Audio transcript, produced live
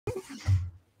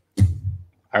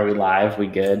Are we live? We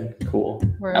good? Cool.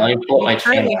 We're, Let me pull up my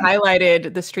currently channel.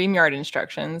 highlighted the StreamYard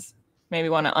instructions. Maybe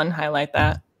want to unhighlight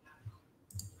that.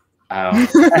 Oh.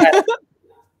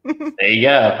 There you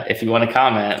go. If you want to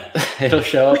comment, it'll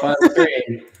show up on the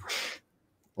screen.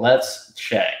 Let's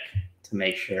check to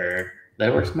make sure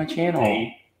that works my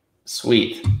channel.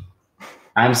 Sweet.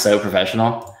 I'm so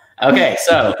professional. Okay,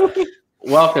 so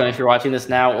welcome if you're watching this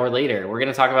now or later. We're going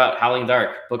to talk about Howling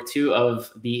Dark, book 2 of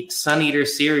the Sun Eater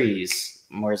series.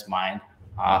 Where's mine?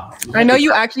 I know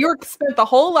you spent the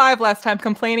whole live last time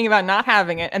complaining about not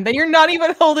having it, and then you're not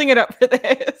even holding it up for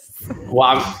this.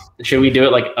 Well, should we do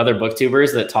it like other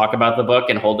booktubers that talk about the book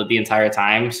and hold it the entire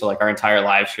time? So like our entire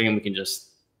live stream, we can just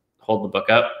hold the book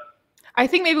up. I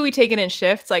think maybe we take it in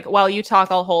shifts. Like while you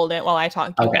talk, I'll hold it. While I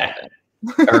talk, you hold it.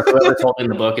 Or whoever's holding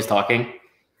the book is talking.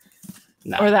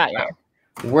 No, or that,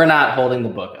 no. We're not holding the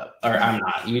book up. Or I'm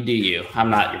not. You do you. I'm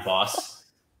not your boss.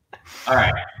 All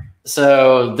right.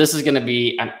 So this is going to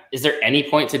be, is there any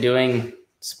point to doing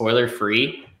spoiler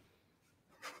free?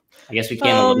 I guess we can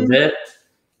a little bit.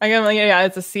 Yeah,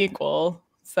 it's a sequel.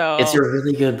 So it's a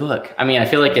really good book. I mean, I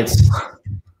feel like it's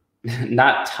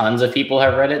not tons of people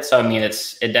have read it. So, I mean,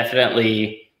 it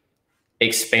definitely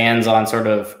expands on sort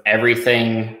of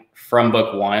everything from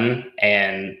book 1.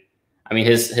 And I mean,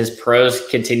 his prose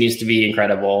continues to be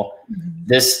incredible. Mm-hmm.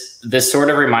 This sort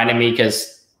of reminded me,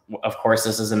 because of course,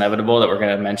 this is inevitable that we're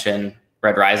going to mention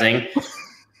Red Rising.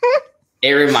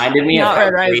 It reminded me of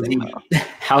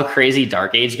how crazy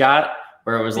Dark Age got,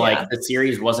 where it was like the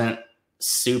series wasn't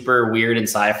super weird and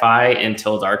sci-fi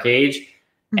until Dark Age.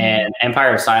 Mm-hmm. And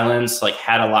Empire of Silence like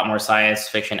had a lot more science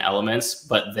fiction elements,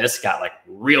 but this got like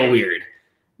real weird.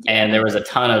 And there was a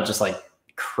ton of just like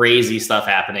crazy stuff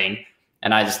happening.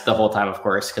 And I just, the whole time, of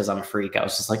course, because I'm a freak, I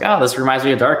was just like, oh, this reminds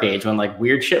me of Dark Age when like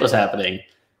weird shit was happening.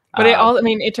 But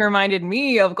it reminded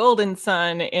me of Golden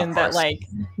Sun in that like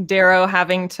Darrow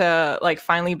having to like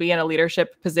finally be in a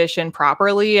leadership position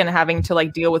properly and having to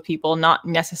like deal with people not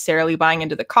necessarily buying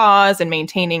into the cause and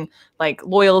maintaining like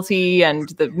loyalty and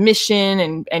the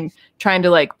mission and trying to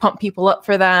like pump people up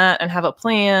for that and have a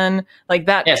plan. Like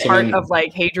that part of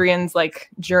like Hadrian's like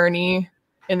journey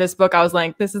in this book, I was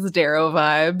like, this is Darrow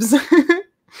vibes.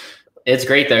 It's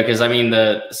great though, because I mean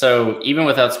so even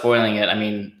without spoiling it, I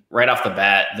mean, right off the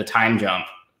bat, the time jump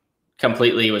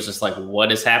completely was just like,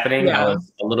 what is happening? Yeah. I was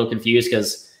a little confused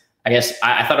because I guess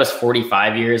I thought it was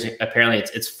 45 years. Apparently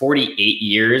it's 48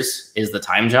 years is the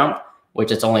time jump,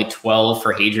 which it's only 12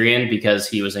 for Hadrian because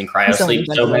he was in cryosleep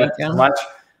so much.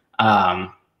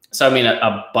 So, I mean,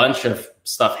 a bunch of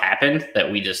stuff happened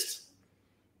that we just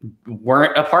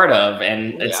weren't a part of.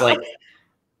 And it's like,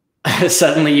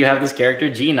 suddenly you have this character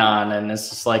Genon, and it's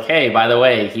just like, hey, by the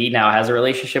way, he now has a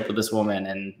relationship with this woman,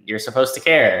 and you're supposed to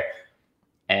care.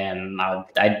 And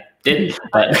I didn't,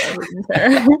 but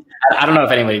I don't know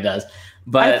if anybody does.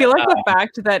 But I feel like the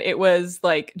fact that it was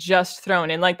like just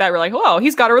thrown in like that, we're like, oh,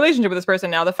 he's got a relationship with this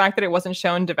person now. The fact that it wasn't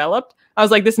shown developed, I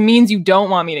was like, this means you don't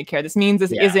want me to care. This means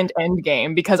this isn't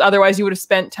Endgame, because otherwise you would have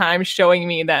spent time showing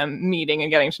me them meeting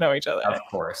and getting to know each other. Of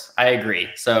course, I agree.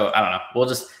 So I don't know. We'll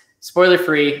just. Spoiler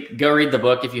free, go read the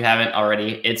book if you haven't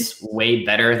already. It's way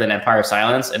better than Empire of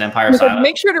Silence. And Empire of Silence.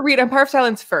 Make sure to read Empire of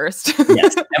Silence first.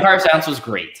 Yes, Empire of Silence was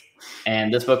great.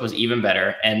 And this book was even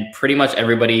better. And pretty much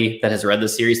everybody that has read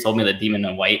this series told me that Demon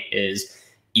in White is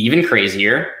even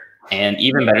crazier and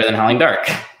even better than Howling Dark.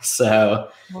 So,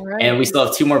 and we still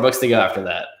have 2 more books to go after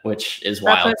that, which is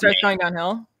wild. That's when it starts going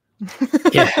downhill.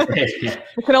 Yeah.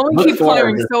 It can only keep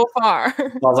climbing so far.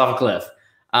 Falls off a cliff.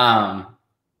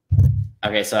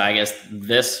 Okay, so I guess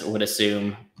this would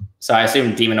assume, so I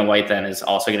assume Demon in White then is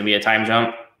also going to be a time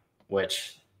jump,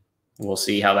 which we'll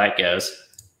see how that goes.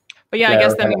 But yeah, so, I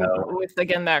guess then with,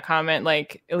 again, that comment,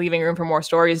 like leaving room for more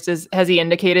stories, has he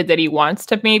indicated that he wants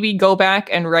to maybe go back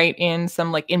and write in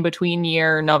some like in-between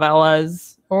year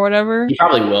novellas or whatever? He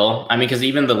probably will. I mean, because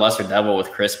even The Lesser Devil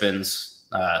with Crispin's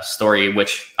story,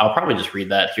 which I'll probably just read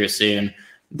that here soon,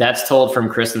 that's told from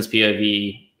Kristen's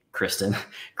POV. Crispin.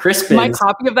 My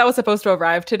copy of that was supposed to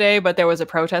arrive today, but there was a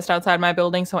protest outside my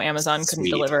building, so Amazon couldn't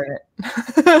deliver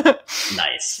it.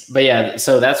 Nice. But yeah,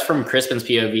 so that's from Crispin's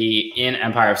POV in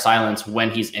Empire of Silence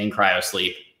when he's in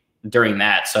cryosleep during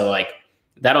that. So like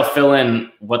that'll fill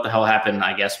in what the hell happened,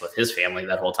 I guess, with his family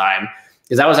that whole time.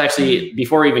 Because that was actually,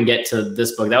 before we even get to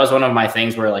this book, that was one of my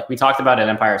things where like we talked about in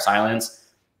Empire of Silence,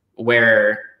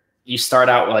 where you start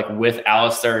out like with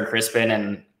Alistair and Crispin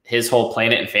and his whole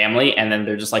planet and family, and then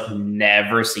they're just like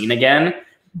never seen again.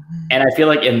 Mm-hmm. And I feel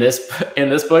like in this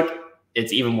book,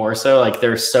 it's even more so. Like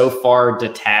they're so far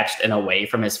detached and away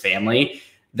from his family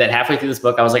that halfway through this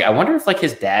book, I was like, I wonder if like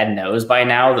his dad knows by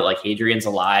now that like Hadrian's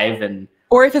alive and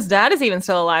Or if his dad is even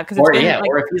still alive, because it's been like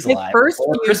or if he's his alive, first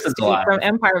or feud Kristen's alive. from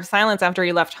Empire of Silence after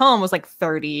he left home was like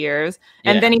 30 years.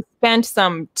 And Yeah. then he spent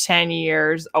some 10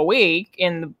 years awake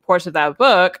in the course of that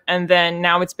book. And then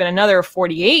now it's been another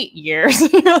 48 years.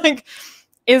 You're like,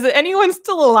 is anyone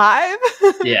still alive?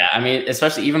 Yeah, I mean,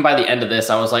 especially even by the end of this,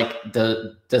 I was like,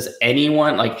 does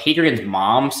anyone, like, Hadrian's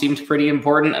mom seemed pretty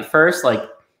important at first. Like,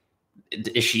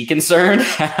 is she concerned?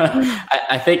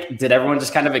 I think, did everyone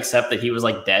just kind of accept that he was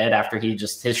like dead after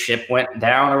his ship went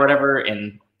down or whatever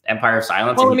in Empire of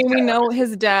Silence? Well, I mean, we know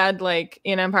his dad, like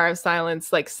in Empire of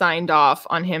Silence, like signed off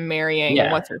on him marrying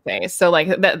what's her face. So like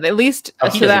that, at least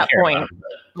to that point,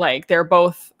 like they're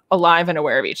both alive and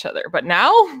aware of each other. But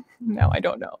now, no, I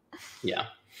don't know. Yeah.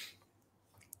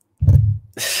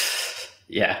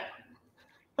 Yeah.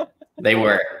 They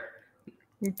were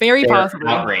very possible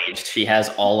outraged. She has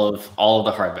all of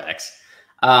the hardbacks.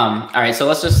 All right, so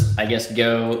let's just, I guess,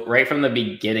 go right from the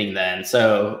beginning then.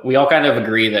 So we all kind of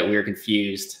agree that we were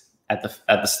confused at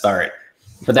the start,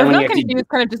 but then when you confused,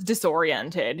 kind of just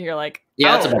disoriented. You're like,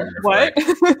 yeah, that's a better what?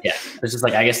 Yeah, it's just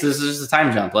like, I guess this is just a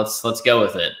time jump. Let's go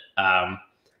with it.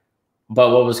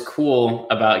 But what was cool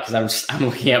about, because I'm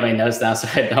looking at my notes now, so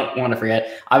I don't want to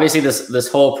forget. Obviously, this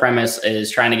whole premise is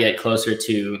trying to get closer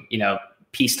to, you know,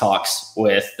 peace talks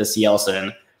with the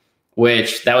Cielsen,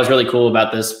 which that was really cool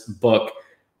about this book,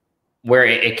 where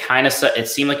it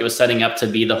seemed like it was setting up to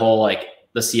be the whole, like,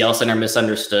 the Cielsen are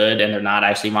misunderstood and they're not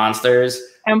actually monsters.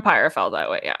 Empire felt that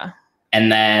way, yeah. And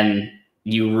then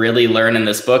you really learn in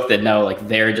this book that no, like,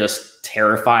 they're just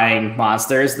terrifying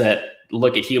monsters that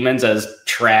look at humans as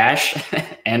trash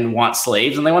and want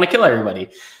slaves, and they want to kill everybody.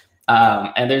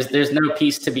 And there's no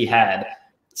peace to be had.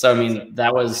 So I mean,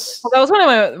 that was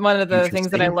one of the things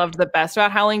that I loved the best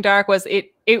about Howling Dark was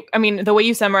it. I mean, the way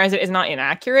you summarize it is not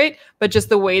inaccurate, but just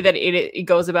the way that it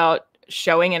goes about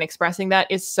showing and expressing that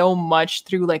is so much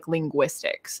through like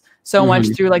linguistics, so much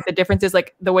through like the differences,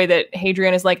 like the way that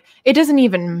Hadrian is like, it doesn't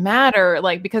even matter,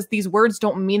 like, because these words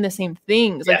don't mean the same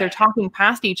things. Like they're talking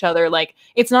past each other. Like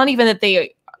it's not even that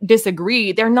they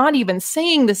disagree. They're not even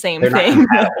saying the same thing.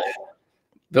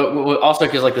 But also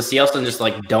because like the Cielsen just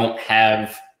like don't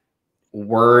have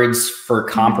words for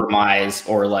compromise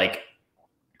or like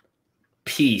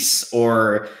peace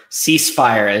or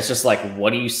ceasefire. It's just like,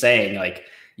 what are you saying? Like,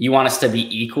 you want us to be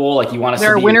equal? Like, you want us to be...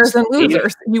 There are winners and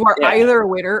losers. You are either a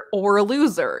winner or a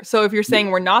loser. So if you're saying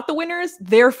we're not the winners,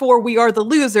 therefore we are the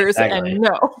losers, and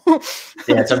no.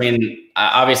 Yeah, so I mean,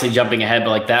 obviously jumping ahead, but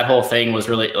like that whole thing was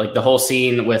really like the whole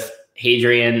scene with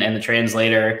Hadrian and the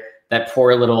translator, that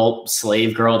poor little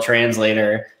slave girl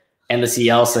translator, and the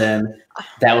Cielsen.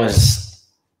 That was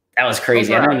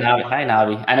crazy. I know Navi. Hi,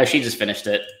 Navi. I know she just finished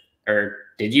it. Or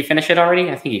did you finish it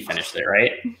already? I think you finished it,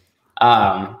 right?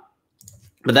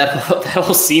 But that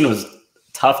whole scene was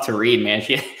tough to read, man.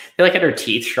 She like had her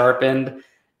teeth sharpened,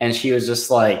 and she was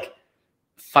just like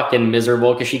fucking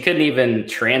miserable because she couldn't even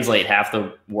translate half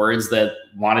the words that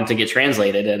wanted to get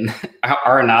translated. And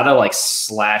Arenado like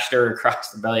slashed her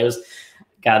across the belly. It was,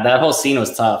 God, that whole scene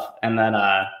was tough. And then,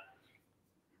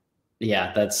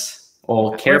 yeah, that's,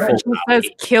 well, careful. She says,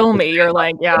 "Kill me." You're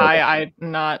like, yeah, I'm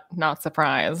not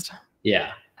surprised.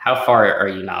 Yeah. How far are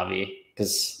you, Navi?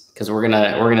 Because we're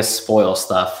gonna spoil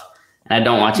stuff, and I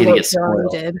don't want you to get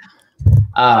spoiled. But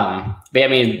yeah, I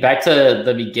mean, back to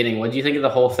the beginning. What do you think of the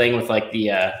whole thing with like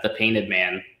the painted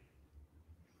man?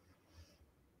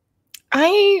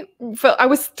 I felt I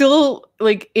was still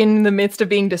like in the midst of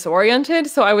being disoriented,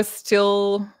 so I was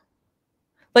still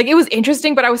like, it was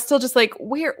interesting, but I was still just like,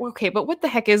 okay, but what the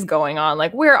heck is going on?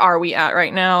 Like, where are we at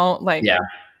right now? Like, yeah.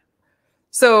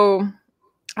 So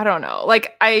I don't know.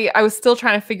 Like, I was still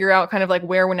trying to figure out kind of like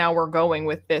where we're going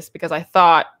with this, because I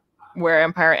thought where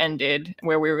Empire ended,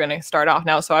 where we were going to start off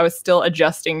now. So I was still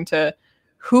adjusting to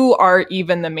who are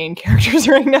even the main characters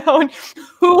right now and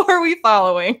who are we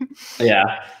following?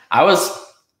 Yeah. I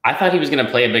thought he was going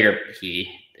to play a bigger,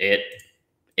 it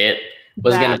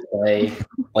was going to play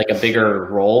like a bigger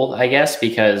role, I guess,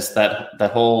 because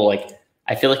that whole, like,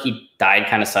 I feel like he died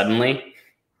kind of suddenly.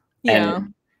 Yeah.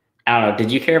 And I don't know.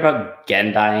 Did you care about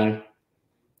Gen dying?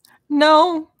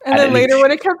 No. And then later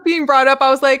when it kept being brought up, I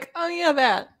was like, oh yeah,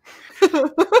 that.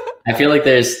 I feel like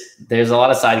there's a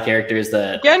lot of side characters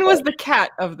that Gen was the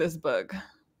cat of this book.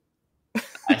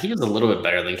 He was a little bit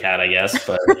better than Cat, I guess,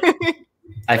 but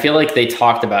I feel like they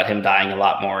talked about him dying a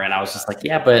lot more, and I was just like,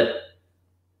 yeah, but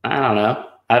I don't know.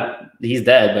 He's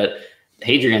dead, but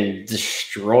Hadrian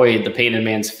destroyed the painted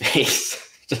man's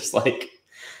face, just like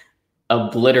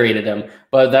obliterated him.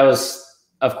 But that was,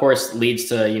 of course, leads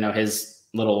to, you know, his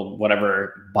little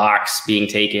whatever box being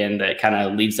taken that kind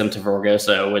of leads them to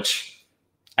Vorgoso, which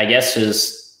I guess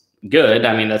is good.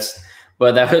 I mean,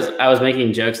 I was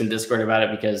making jokes in Discord about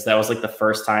it because that was like the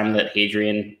first time that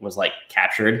Hadrian was like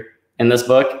captured in this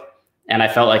book. And I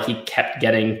felt like he kept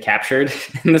getting captured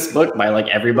in this book by like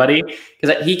everybody,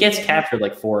 because he gets captured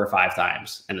like 4 or 5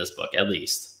 times in this book, at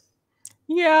least.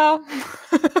 Yeah.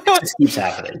 It just keeps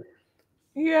happening.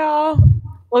 Yeah.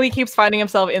 Well, he keeps finding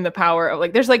himself in the power of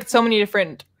like, there's like so many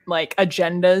different like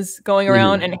agendas going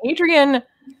around. And Hadrian,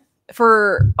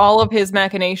 for all of his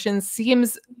machinations,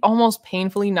 seems almost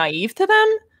painfully naive to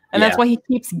them. And that's why he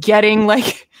keeps getting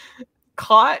like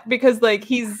caught, because like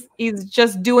he's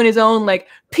just doing his own like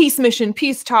peace mission,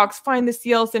 peace talks, find the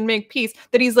seals and make peace,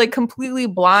 that he's like completely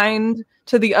blind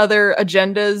to the other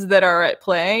agendas that are at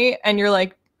play. And you're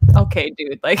like, okay,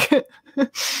 dude, like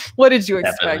what did you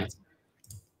expect? Definitely.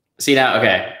 See now,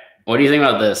 okay, what do you think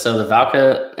about this? So the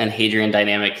Valka and Hadrian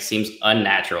dynamic seems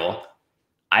unnatural.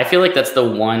 I feel like that's the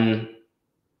one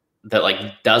that like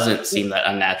doesn't seem that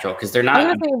unnatural, because they're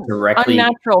not directly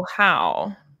unnatural.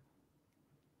 How?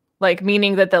 Like,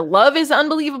 meaning that the love is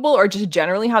unbelievable, or just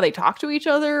generally how they talk to each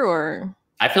other? Or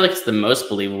I feel like it's the most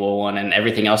believable one, and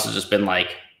everything else has just been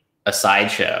like a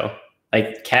sideshow.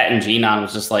 Like Kat and Genon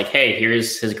was just like, hey,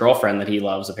 here's his girlfriend that he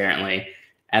loves apparently,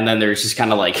 and then there's just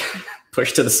kind of like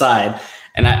pushed to the side.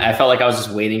 And I felt like I was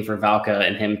just waiting for Valka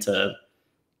and him to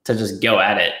just go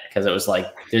at it, because it was like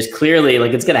there's clearly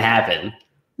like it's gonna happen.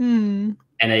 And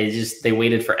they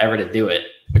waited forever to do it,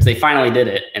 which they finally did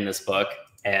it in this book.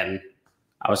 And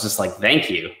I was just like, thank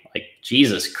you. Like,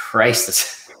 Jesus Christ,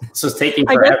 this was taking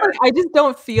forever. I just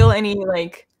don't feel any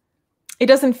like, it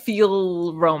doesn't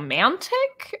feel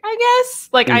romantic, I guess.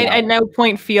 Like I at no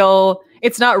point feel,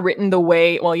 it's not written the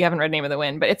way, well, you haven't read Name of the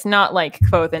Wind, but it's not like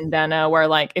Kvothe and Denna, where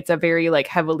like it's a very like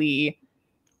heavily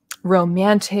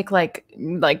romantic, like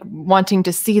wanting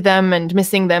to see them and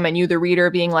missing them, and you the reader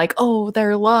being like, oh,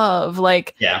 their love.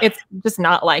 Like it's just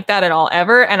not like that at all,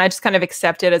 ever. And I just kind of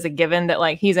accept it as a given that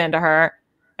like he's into her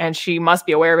and she must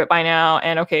be aware of it by now,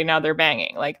 and okay, now they're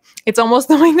banging. Like it's almost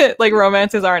the way that like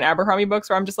romances are in Abercrombie books,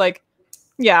 where I'm just like,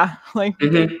 yeah, like go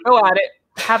at it,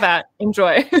 have at,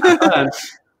 enjoy.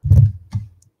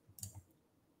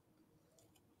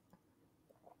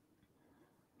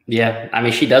 Yeah, I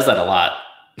mean, she does that a lot.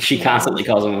 She constantly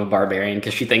calls him a barbarian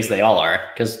because she thinks they all are,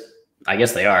 because I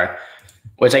guess they are.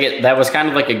 Which I get, that was kind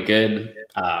of like a good,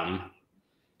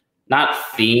 not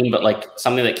theme, but like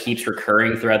something that keeps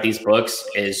recurring throughout these books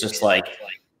is just like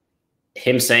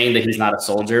him saying that he's not a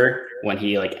soldier when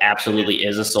he like absolutely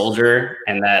is a soldier.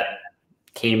 And that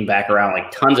came back around like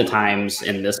tons of times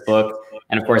in this book.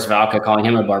 And of course, Valka calling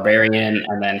him a barbarian,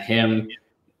 and then him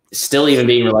still even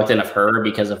being reluctant of her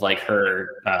because of like her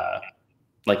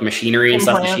like machinery and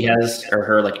stuff that she has, or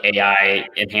her like AI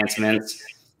enhancements,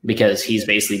 because he's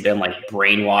basically been like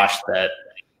brainwashed that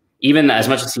even as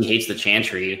much as he hates the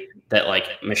Chantry, that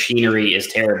like machinery is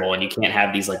terrible and you can't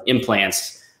have these like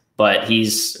implants, but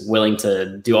he's willing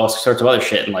to do all sorts of other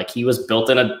shit. And like he was built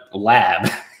in a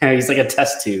lab and he's like a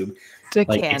test tube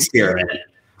like experiment.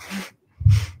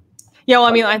 Yeah, well,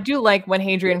 I mean, I do like when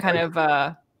Hadrian kind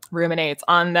of ruminates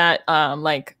on that,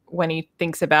 like when he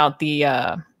thinks about the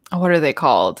what are they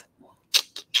called?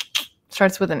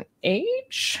 Starts with an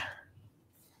H.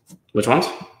 Which ones?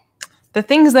 The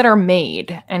things that are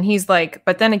made, and he's like,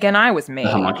 but then again, I was made.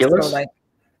 The homunculus? So like,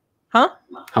 huh?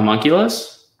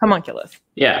 Homunculus? Homunculus.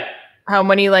 Yeah. How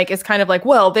when he like is kind of like,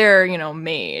 well, they're, you know,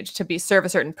 made to serve a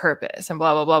certain purpose and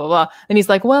blah blah blah blah blah. And he's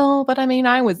like, well, but I mean,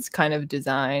 I was kind of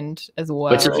designed as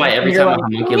well. Which is why every time a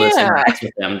homunculus interacts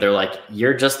with them, they're like,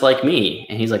 you're just like me.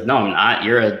 And he's like, no, I'm not.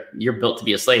 You're built to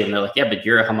be a slave. And they're like, yeah, but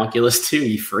you're a homunculus too,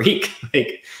 you freak.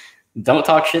 Like, don't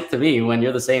talk shit to me when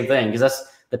you're the same thing. Because that's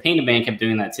the Painted Man kept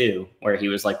doing that too, where he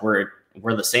was like, we're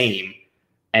the same.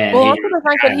 And well, also the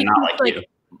fact that he not like you.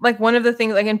 Like one of the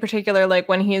things, like in particular, like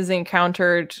when he has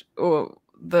encountered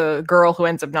the girl who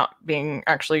ends up not being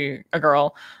actually a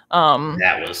girl,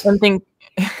 that was something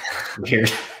weird.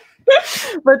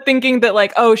 But thinking that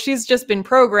like, oh, she's just been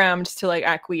programmed to like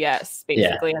acquiesce,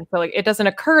 basically, and so like it doesn't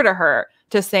occur to her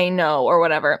to say no or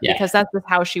whatever, because that's just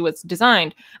how she was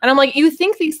designed. And I'm like, you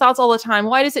think these thoughts all the time.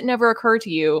 Why does it never occur to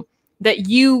you that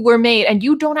you were made and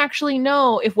you don't actually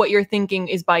know if what you're thinking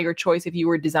is by your choice, if you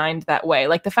were designed that way?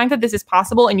 Like the fact that this is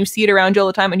possible and you see it around you all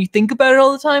the time and you think about it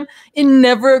all the time, it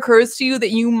never occurs to you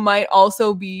that you might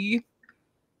also be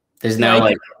there's no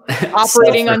like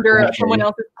operating under someone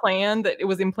else's plan, that it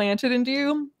was implanted into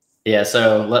you. Yeah,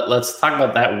 so let's talk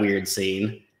about that weird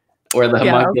scene where the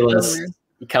homunculus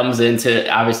comes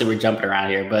into, obviously we're jumping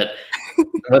around here, but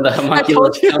when the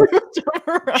homunculus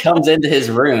comes into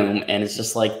his room and it's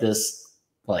just like this,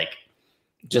 like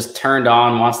just turned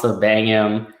on, wants to bang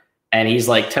him. and he's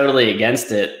like totally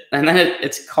against it. And then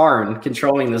it's Karn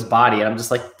controlling this body. And I'm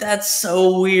just like, that's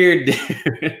so weird,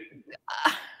 dude.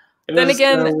 Then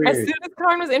again, so as soon as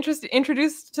Karn was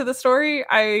introduced to the story,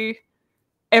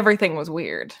 everything was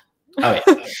weird. Oh yeah,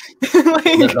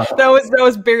 that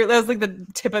was like the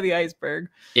tip of the iceberg.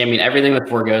 Yeah, I mean everything with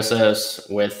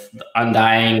Vorgosos, with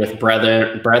Undying, with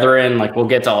Brethren. Like we'll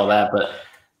get to all that, but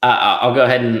I'll go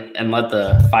ahead and let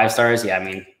the 5 stars. Yeah, I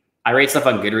mean I rate stuff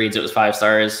on Goodreads. It was 5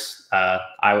 stars.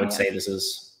 I would say this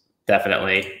is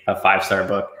definitely a 5-star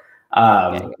book.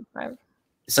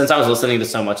 Since I was listening to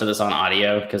so much of this on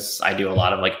audio, because I do a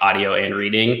lot of like audio and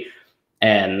reading,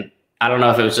 and I don't know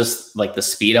if it was just like the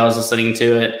speed I was listening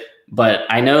to it, but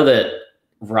I know that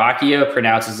Rakio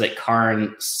pronounces it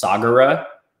Karn Sagara,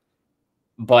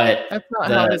 but that's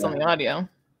not how it is on the audio.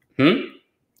 Yeah,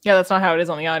 that's not how it is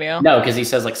on the audio. No, because he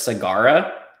says like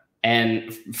Sagara,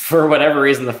 and for whatever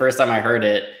reason, the first time I heard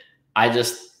it, I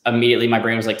just immediately my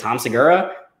brain was like Tom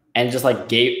Segura. And just like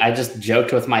I just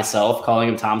joked with myself calling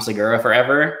him Tom Segura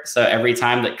forever. So every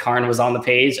time that Karn was on the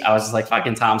page, I was just like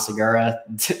fucking Tom Segura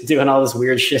doing all this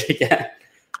weird shit again.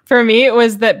 For me, it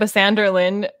was that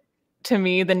Basanderlin, to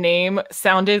me, the name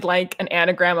sounded like an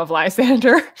anagram of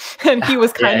Lysander. And he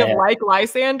was kind of like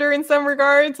Lysander in some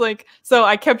regards. Like, so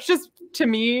I kept just, to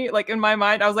me, like in my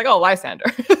mind, I was like, oh, Lysander.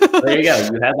 There you go.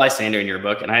 You had Lysander in your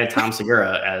book, and I had Tom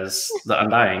Segura as the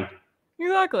Undying.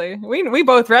 Exactly. We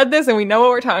both read this and we know what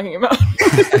we're talking about.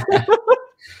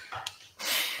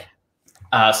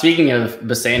 Speaking of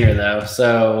Basander, though,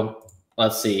 so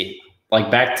let's see. Like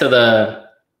back to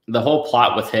the whole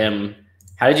plot with him.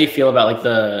 How did you feel about like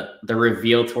the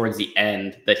reveal towards the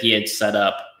end that he had set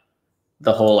up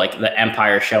the whole like the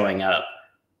Empire showing up?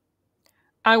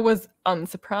 I was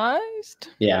unsurprised.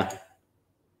 Yeah.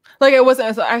 Like it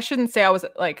wasn't, I shouldn't say I was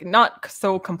like not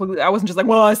so completely, I wasn't just like,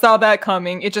 well, I saw that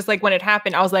coming. It's just like when it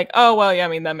happened, I was like, oh, well, yeah, I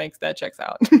mean, that checks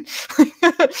out.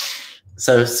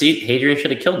 So see, Hadrian should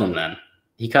have killed him then.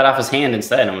 He cut off his hand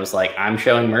instead and was like, I'm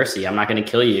showing mercy. I'm not going to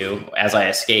kill you as I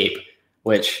escape,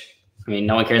 which, I mean,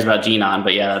 no one cares about Genon,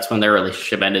 but yeah, that's when their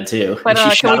relationship ended too. But can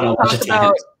we talk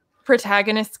about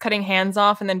protagonists cutting hands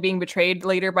off and then being betrayed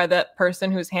later by that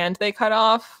person whose hand they cut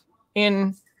off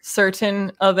in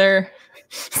certain other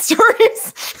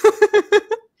stories?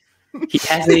 He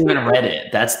hasn't even read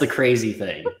it. That's the crazy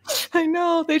thing. I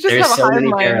know. They just have a hard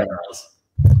mind. Parallels.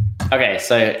 Okay,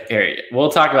 so here,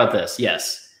 we'll talk about this.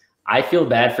 Yes. I feel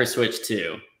bad for Switch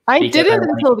too. I didn't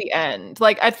until the end.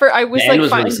 Like at first, I was like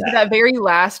really that very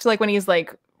last, like when he's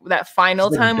like that final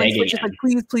time when Switch is like,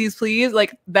 please, please, please,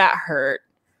 like that hurt.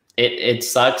 It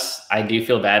sucks. I do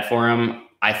feel bad for him.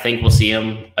 I think we'll see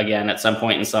him again at some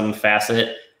point in some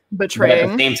facet. Betraying.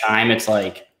 But at the same time, it's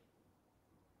like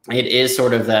it is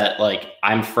sort of that like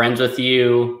I'm friends with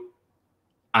you.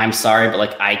 I'm sorry, but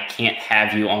like I can't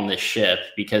have you on this ship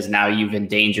because now you've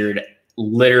endangered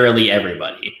literally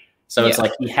everybody. So it's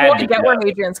like he had to get where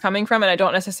Hadrian's coming from, and I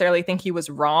don't necessarily think he was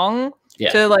wrong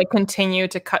to like continue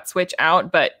to cut Switch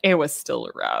out, but it was still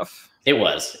rough. It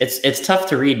was. It's tough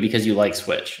to read because you like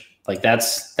Switch. Like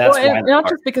that's why not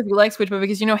just because you like Switch, but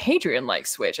because you know Hadrian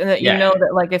likes Switch, and that you know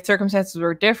that like if circumstances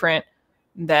were different,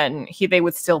 then they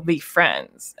would still be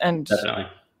friends. And definitely,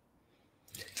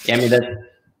 yeah. I mean that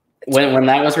when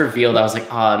that was revealed, I was like,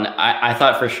 oh, and I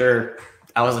thought for sure.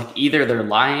 I was like, either they're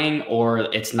lying or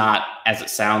it's not as it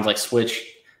sounds. Like Switch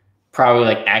probably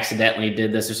like accidentally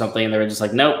did this or something, and they were just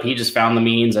like, nope, he just found the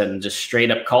means and just straight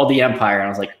up called the Empire. And I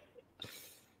was like,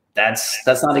 that's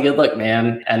not a good look,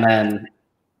 man. And then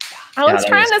I was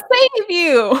trying to save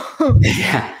you.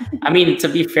 Yeah, I mean, to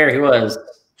be fair, he was.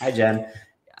 Hi, Jen.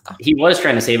 Yeah. He was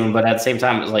trying to save him, but at the same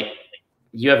time, it was like,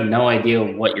 you have no idea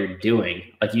what you're doing.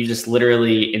 Like you just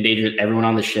literally endangered everyone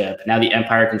on the ship. Now the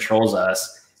Empire controls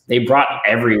us. They brought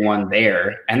everyone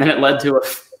there, and then it led to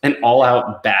an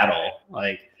all-out battle.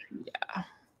 Like, yeah.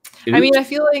 Oops. I mean, I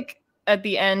feel like at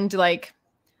the end, like,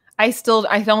 I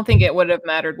don't think it would have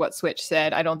mattered what Switch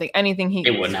said. I don't think anything he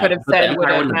could have said would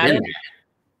have mattered.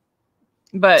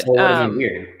 But so it would have been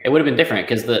weird. It would have been different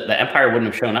because the Empire wouldn't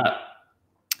have shown up.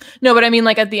 No, but I mean,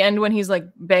 like at the end when he's like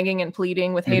begging and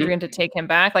pleading with Hadrian to take him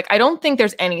back, like I don't think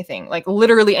there's anything, like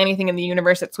literally anything in the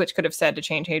universe that Switch could have said to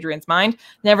change Hadrian's mind.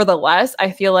 Nevertheless, I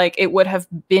feel like it would have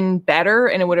been better,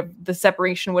 and the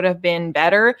separation would have been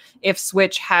better if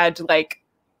Switch had like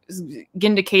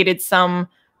indicated some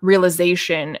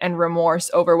realization and remorse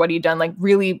over what he'd done, like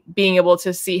really being able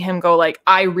to see him go like,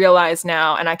 I realize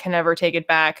now and I can never take it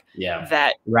back. Yeah.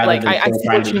 That like I see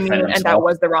what you mean, and that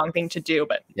was the wrong thing to do.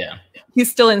 But yeah, he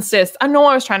still insists, I know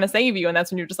I was trying to save you, and that's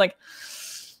when you're just like,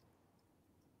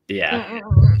 yeah,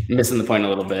 missing the point a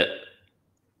little bit.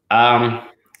 I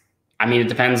I mean, it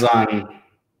depends on.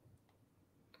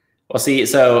 Well, see,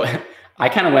 so I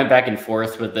kind of went back and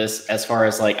forth with this as far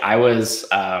as like I was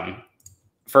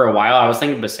for a while. I was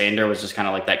thinking Basander was just kind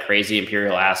of like that crazy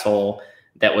imperial asshole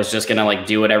that was just gonna like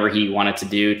do whatever he wanted to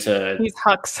do to. He's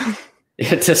Hux.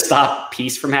 To stop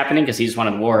peace from happening because he just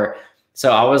wanted war.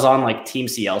 So I was on like Team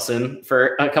Cielson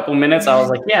for a couple minutes. I was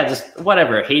like, yeah, just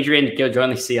whatever. Hadrian, go join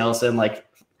the Cielson. Like,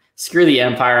 screw the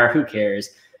Empire. Who cares?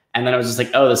 And then I was just like,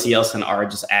 oh, the Cielson are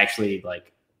just actually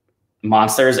like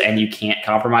monsters, and you can't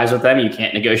compromise with them. You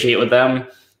can't negotiate with them.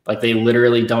 Like, they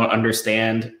literally don't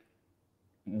understand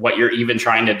what you're even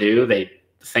trying to do. They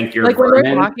think you're like when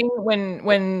they're talking,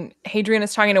 when Hadrian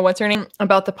is talking to what's her name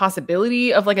about the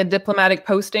possibility of like a diplomatic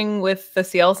posting with the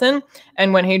Cielson,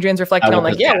 and when Hadrian's reflecting on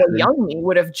like, yeah, well, young me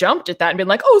would have jumped at that and been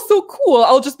like, oh, so cool,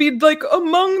 I'll just be like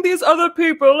among these other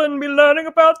people and be learning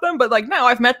about them. But like now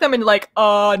I've met them and like,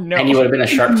 no. And you would have been a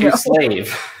sharp-toothed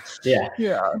slave. Yeah.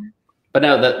 Yeah. But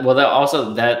no,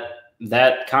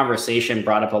 that conversation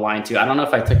brought up a line too. I don't know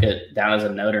if I took it down as a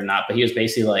note or not, but he was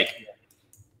basically like,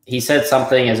 he said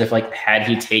something as if like, had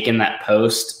he taken that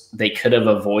post, they could have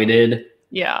avoided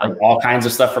like all kinds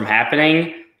of stuff from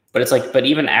happening. But it's like, but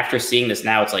even after seeing this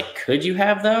now, it's like, could you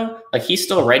have though? Like, he's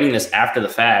still writing this after the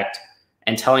fact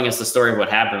and telling us the story of what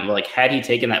happened. But like, had he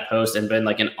taken that post and been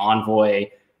like an envoy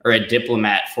or a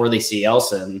diplomat for the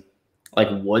Cielson, like,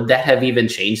 would that have even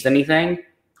changed anything?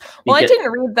 Well, I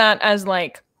didn't read that as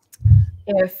like,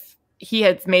 if he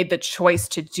had made the choice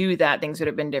to do that, things would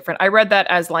have been different. I read that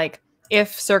as like,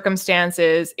 if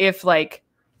circumstances, if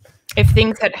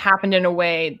things had happened in a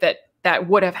way that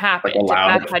would have happened, if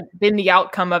that had been the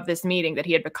outcome of this meeting, that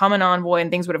he had become an envoy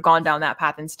and things would have gone down that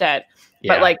path instead.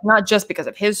 Yeah. But like, not just because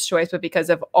of his choice, but because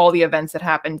of all the events that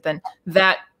happened, then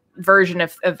that version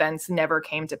of events never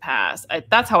came to pass.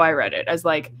 That's how I read it, as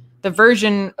like the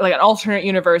version, like an alternate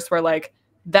universe where like,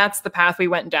 that's the path we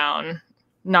went down,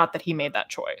 not that he made that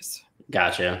choice.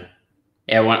 Gotcha.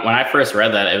 Yeah, when I first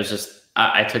read that, it was just,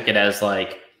 I took it as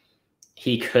like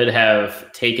he could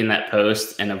have taken that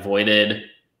post and avoided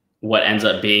what ends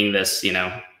up being this,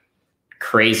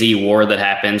 crazy war that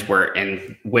happens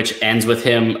which ends with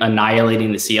him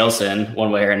annihilating the Cielson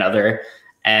one way or another.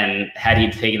 And had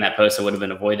he taken that post, it would have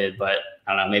been avoided. But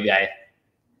I don't know,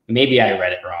 maybe I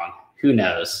read it wrong. Who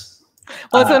knows?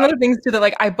 Well, it's another thing too that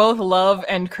like I both love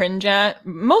and cringe at.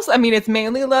 It's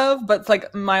mainly love, but it's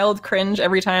like mild cringe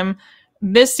every time.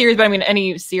 This series, but I mean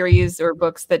any series or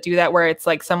books that do that, where it's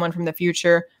like someone from the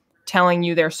future telling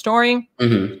you their story,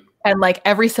 and like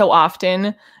every so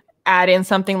often add in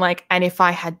something like, and if I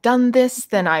had done this,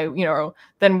 then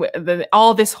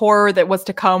all this horror that was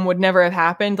to come would never have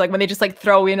happened. Like when they just like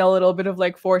throw in a little bit of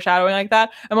like foreshadowing like that,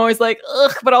 I'm always like,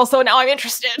 ugh, but also now I'm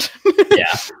interested.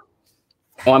 Yeah.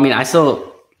 Well, I mean, I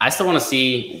still want to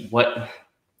see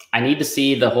I need to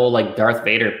see the whole like Darth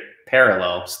Vader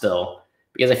parallel still.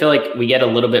 Because I feel like we get a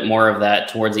little bit more of that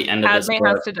towards the end of this book.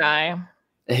 Padme has to die.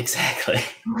 Exactly.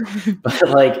 But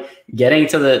like getting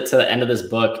to the end of this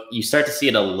book, you start to see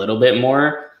it a little bit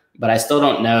more, but I still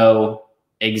don't know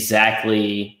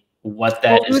exactly what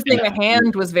that is. Losing a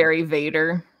hand was very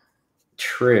Vader.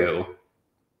 True.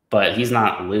 But he's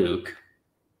not Luke.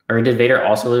 Or did Vader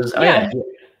also lose? Oh yeah.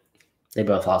 They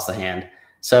both lost a hand.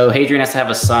 So Hadrian has to have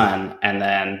a son and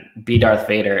then be Darth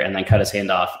Vader and then cut his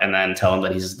hand off and then tell him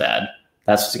that he's his dad.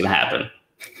 That's what's going to happen.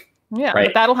 Yeah, right?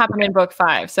 But that'll happen in book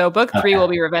 5. So book 3 will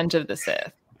be Revenge of the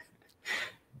Sith.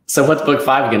 So what's book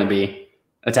 5 going to be?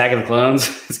 Attack of the Clones?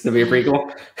 It's going to be a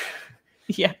prequel?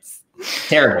 Yes.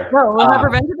 Terrible. No, we'll have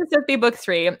Revenge of the Sith be book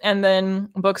 3, and then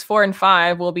books 4 and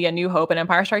 5 will be A New Hope and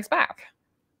Empire Strikes Back.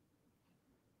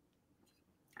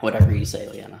 Whatever you say,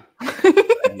 Liana.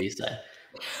 Whatever you say.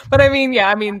 But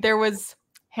there was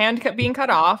hand being cut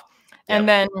off, and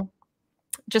then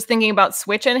just thinking about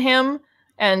Switch and him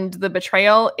and the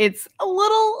betrayal, it's a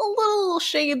little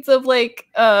shades of like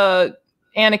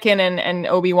Anakin and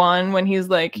Obi-Wan when he's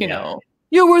like, you know,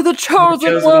 you were the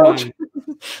chosen one.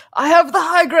 I have the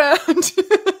high ground.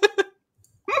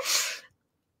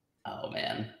 Oh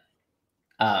man.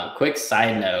 Quick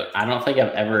side note. I don't think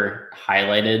I've ever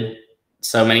highlighted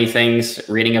so many things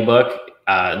reading a book.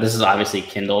 This is obviously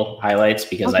Kindle highlights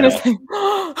because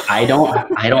I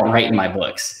don't write in my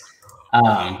books.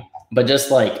 But just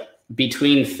like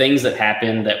between things that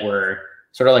happened that were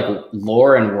sort of like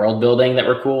lore and world building that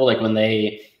were cool, like when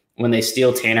they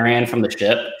steal Tanaran from the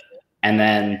ship and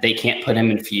then they can't put him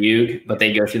in fugue, but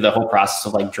they go through the whole process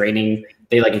of like draining.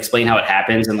 They like explain how it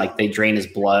happens and like they drain his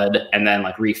blood and then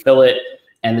like refill it.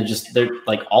 And they're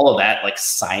like all of that like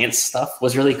science stuff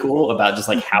was really cool about just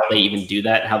like how they even do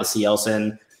that, how the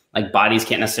Cielson like bodies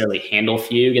can't necessarily handle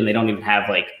fugue and they don't even have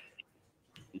like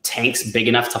tanks big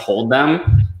enough to hold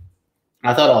them.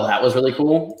 I thought all that was really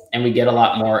cool. And we get a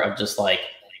lot more of just like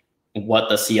what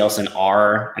the Sea Elsen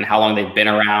are and how long they've been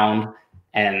around.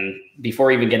 And before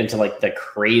we even get into like the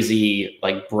crazy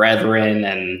like brethren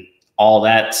and all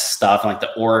that stuff, like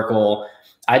the Oracle,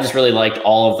 I just really liked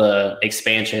all of the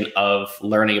expansion of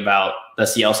learning about the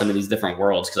Sea Elsen in these different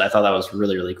worlds, because I thought that was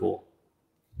really, really cool.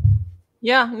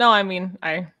 Yeah, no, I mean,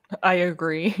 I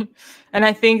agree. And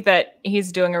I think that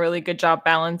he's doing a really good job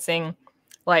balancing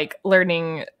like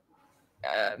learning,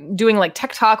 doing like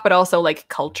tech talk, but also like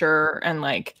culture, and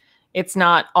like it's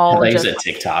not all just a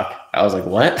TikTok. I was like,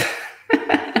 what?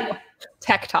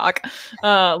 Tech talk.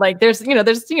 Like there's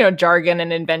jargon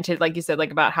and invented, like you said,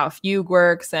 like about how fugue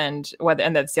works and whether,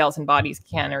 and that cells and bodies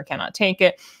can or cannot take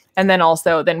it. And then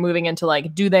also then moving into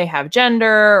like, do they have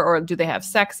gender or do they have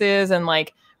sexes? And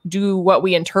like, do what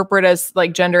we interpret as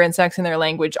like gender and sex in their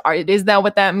language, is that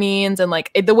what that means? And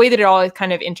like the way that it all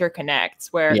kind of interconnects,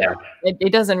 where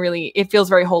it doesn't really, it feels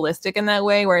very holistic in that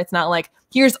way, where it's not like,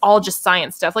 here's all just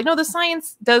science stuff. Like, no, the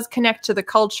science does connect to the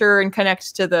culture and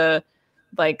connect to the,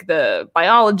 like the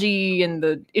biology,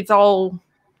 and it's all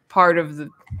part of the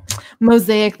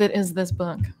mosaic that is this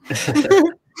book.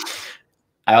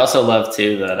 I also love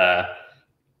too that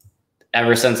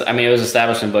ever since, I mean, it was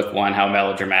established in book 1 how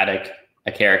melodramatic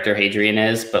a character Hadrian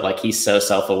is, but like he's so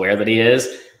self-aware that he is.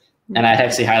 And I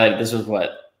actually highlighted, this was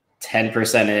what,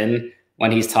 10% in,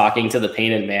 when he's talking to the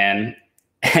painted man,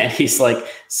 and he's like,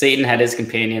 Satan had his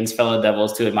companions, fellow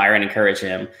devils, to admire and encourage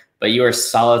him, but you are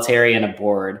solitary and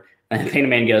abhorred. And the painted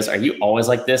man goes, are you always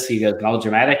like this? He goes,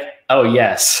 melodramatic? Oh,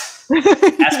 yes.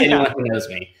 Ask anyone who knows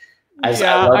me. I love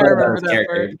that about his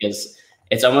character, because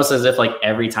it's almost as if like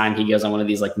every time he goes on one of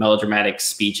these like melodramatic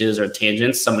speeches or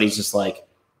tangents, somebody's just like,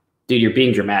 dude, you're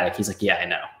being dramatic. He's like, yeah, I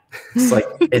know. It's like,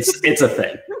 it's a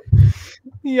thing.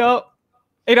 Yep.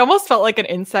 It almost felt like an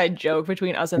inside joke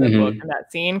between us and the book in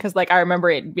that scene. Cause like, I remember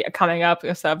it coming up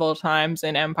several times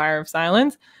in Empire of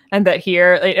Silence, and that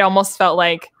here it almost felt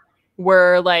like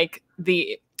we're like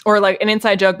like an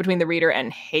inside joke between the reader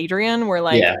and Hadrian, where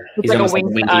like, it's like a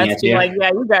wink to us, be like,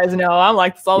 yeah, you guys know I'm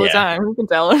like this all the time. You can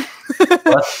tell him.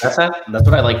 Well, that's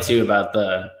what I like too about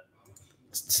the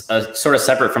sort of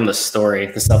separate from the story.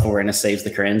 The self-awareness saves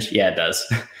the cringe. Yeah, it does.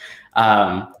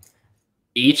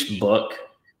 Each book,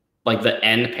 like the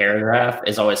end paragraph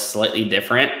is always slightly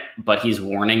different, but he's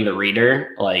warning the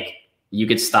reader, like, you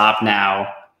could stop now.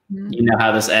 You know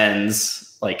how this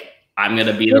ends. Like, I'm going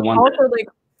to be the one. Also, like,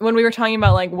 when we were talking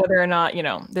about like whether or not,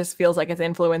 this feels like it's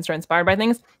influenced or inspired by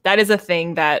things, that is a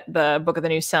thing that the Book of the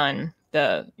New Sun,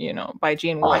 by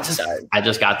Gene Wood does. I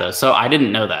just got those. So I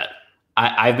didn't know that.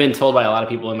 I've been told by a lot of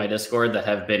people in my Discord that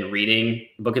have been reading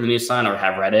Book of the New Sun or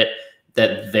have read it,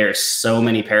 that there's so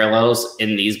many parallels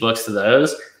in these books to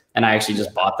those. And I actually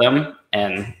just bought them,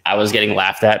 and I was getting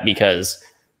laughed at because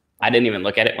I didn't even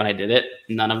look at it when I did it.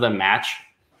 None of them match.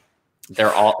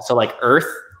 They're all, so like Earth,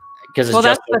 because it's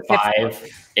just book 5,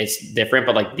 it's different.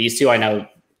 But like these two, I know,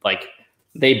 like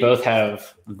they both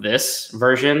have this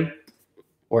version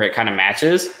where it kind of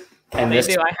matches. And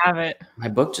this, I have it. My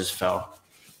book just fell.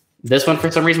 This one,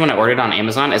 for some reason, when I ordered it on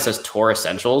Amazon, it says Tor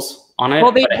Essentials on it.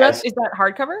 Well, is that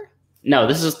hardcover? No,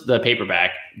 this is the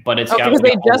paperback, but it's got, because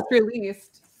they just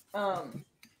released.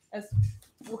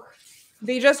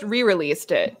 They just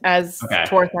re-released it as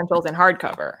Tor Essentials in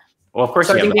hardcover. Well, of course,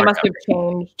 so I think they must have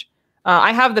changed.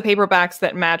 I have the paperbacks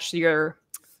that match your.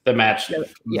 The match.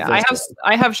 Yeah,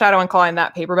 I have Shadow and Claw in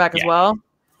that paperback as well.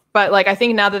 But like, I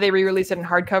think now that they re-released it in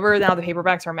hardcover, now the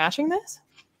paperbacks are matching this.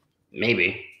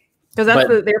 Maybe. Because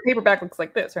their paperback looks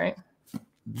like this, right?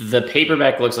 The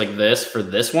paperback looks like this for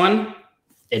this one.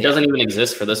 It doesn't even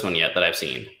exist for this one yet that I've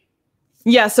seen.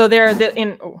 Yeah, so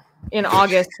in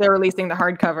August they're releasing the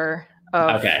hardcover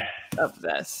of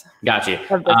this. Got you.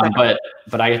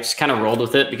 But I just kind of rolled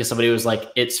with it because somebody was like,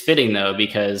 it's fitting though,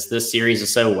 because this series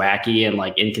is so wacky and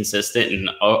like inconsistent and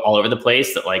all over the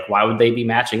place that like, why would they be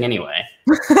matching anyway?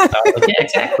 So I was like, yeah,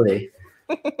 exactly.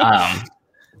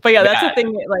 But yeah, that's the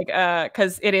thing, like,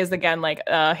 because it is, again, like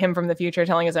him from the future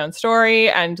telling his own story.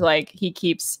 And like he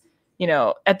keeps,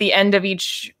 at the end of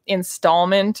each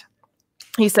installment,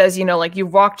 he says, like,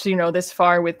 you've walked, this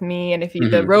far with me. And if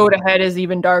the road ahead is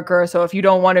even darker. So if you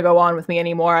don't want to go on with me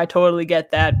anymore, I totally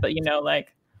get that. But,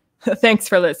 like, thanks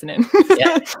for listening.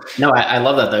 Yeah. No, I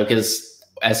love that, though, because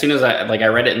as soon as I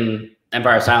read it in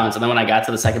Empire of Silence, and then when I got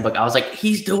to the second book, I was like,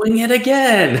 he's doing it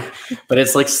again. But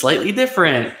it's like slightly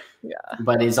different. Yeah.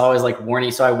 But he's always like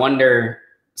warning. So I wonder,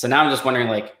 so now I'm just wondering,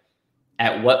 like,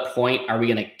 at what point are we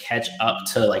going to catch up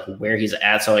to like where he's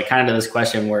at? So like kind of this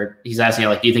question where he's asking,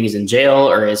 like, do you think he's in jail,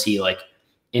 or is he like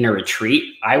in a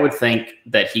retreat. I would think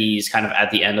that he's kind of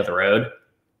at the end of the road.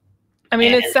 I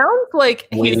mean, it sounds like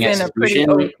he's in a pretty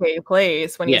execution. okay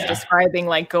place when he's describing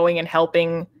like going and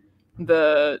helping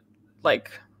the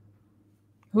like.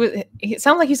 It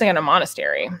sounds like he's like in a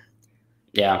monastery.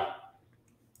 Yeah,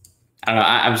 I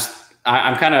don't know.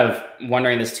 I'm kind of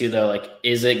wondering this too, though. Like,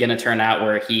 is it going to turn out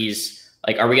where he's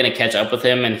like, are we going to catch up with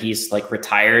him and he's like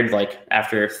retired, like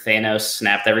after Thanos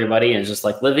snapped everybody and just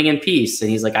like living in peace? And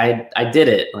he's like, I did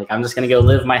it. Like, I'm just going to go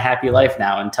live my happy life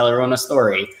now and tell everyone a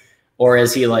story. Or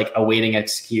is he like awaiting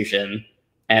execution?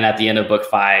 And at the end of book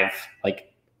 5,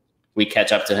 like we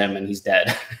catch up to him and he's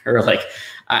dead. Or like,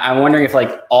 I'm wondering if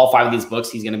like all 5 of these books,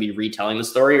 he's going to be retelling the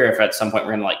story, or if at some point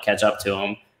we're going to like catch up to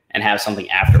him and have something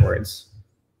afterwards.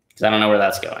 Because I don't know where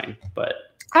that's going, but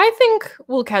I think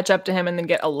we'll catch up to him and then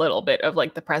get a little bit of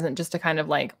like the present just to kind of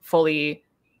like fully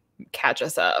catch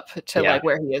us up to like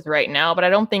where he is right now. But I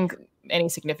don't think any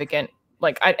significant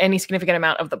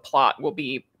amount of the plot will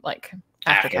be like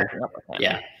after catching up with him.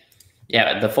 Yeah.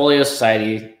 Yeah. The Folio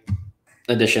Society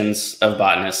editions of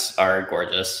Botanist are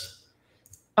gorgeous.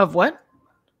 Of what?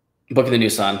 Book of the New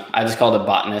Sun. I just called it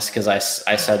Botanist because I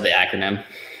said the acronym.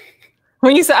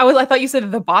 When you said, I thought you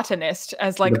said The Botanist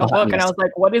as like a book, and I was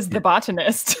like, what is The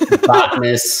Botanist?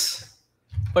 Botanist.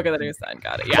 Book of the New Sun.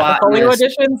 Got it. Yeah, the folio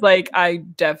editions, like I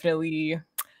definitely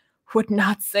would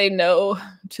not say no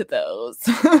to those.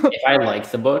 If I like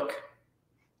the book,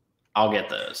 I'll get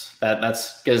those.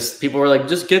 That's because people were like,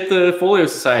 just get the Folio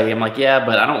Society. I'm like, yeah,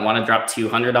 but I don't want to drop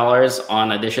 $200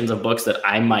 on editions of books that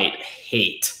I might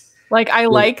hate. Like I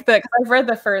like that.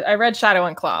 I read Shadow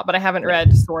and Claw, but I haven't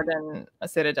read Sword and a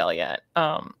Citadel yet.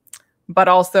 But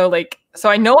also like, so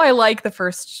I know I like the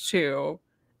first 2,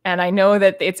 and I know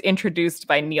that it's introduced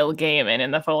by Neil Gaiman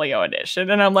in the Folio edition,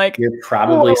 and I'm like, you're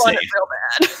probably safe. Real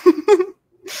bad.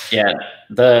 Yeah,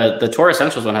 the Tor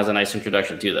Essentials one has a nice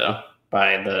introduction too, though.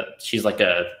 She's like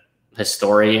a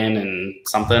historian and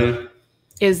something.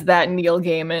 Is that Neil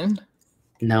Gaiman?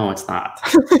 No, it's not.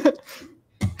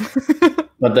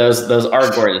 But those are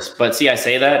gorgeous. But see, I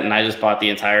say that, and I just bought the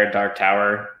entire Dark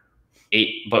Tower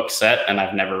 8-book set, and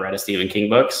I've never read a Stephen King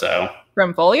book. So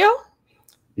from Folio?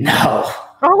 No.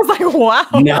 I was like, wow.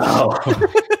 No.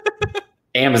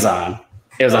 Amazon.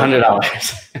 It was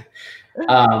 $100.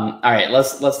 All right,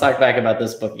 let's talk back about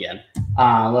this book again.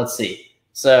 Let's see.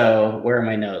 So where are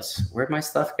my notes? Where'd my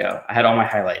stuff go? I had all my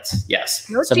highlights. Yes.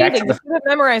 No cheating. You should have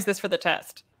memorized this for the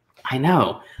test. I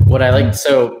know. What I liked,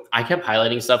 so I kept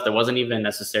highlighting stuff that wasn't even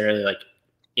necessarily like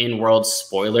in-world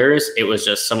spoilers. It was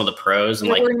just some of the pros.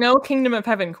 And there were no Kingdom of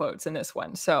Heaven quotes in this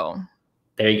one, so.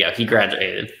 There you go. He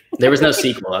graduated. There was no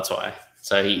sequel, that's why.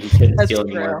 So he couldn't steal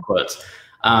any more quotes.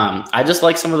 I just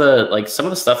like some of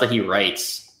the stuff that he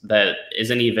writes that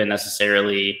isn't even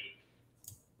necessarily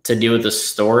to do with the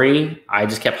story. I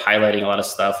just kept highlighting a lot of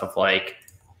stuff of like,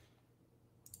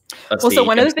 so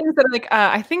one of the things that like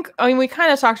I mean we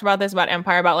kind of talked about this about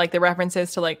Empire, about like the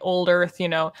references to like old Earth, you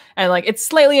know, and like it's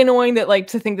slightly annoying that like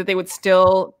to think that they would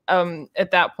still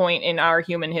at that point in our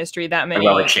human history that many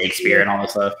about like Shakespeare and all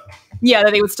this stuff. Yeah,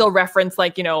 that they would still reference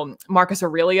like, you know, Marcus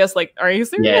Aurelius. Like, are you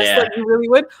serious? Yeah. Like, you really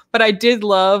would? But I did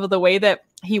love the way that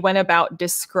he went about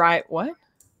describe what?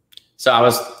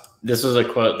 So this was a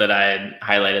quote that I had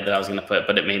highlighted that I was going to put,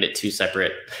 but it made it 2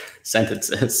 separate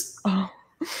sentences. Oh.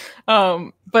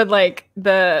 But like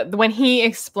when he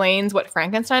explains what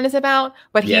Frankenstein is about,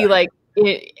 but he like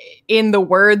in the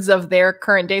words of their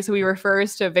current day, so he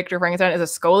refers to Victor Frankenstein as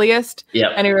a scholiast,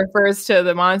 and he refers to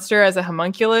the monster as a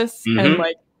homunculus, and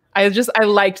like I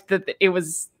liked that it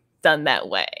was done that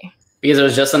way because it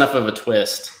was just enough of a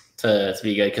twist to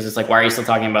be good. Because it's like, why are you still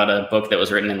talking about a book that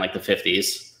was written in like the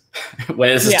 50s? When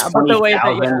this is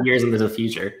 20,000 years into the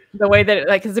future. The way that,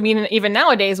 like, because I mean, even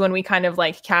nowadays, when we kind of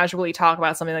like casually talk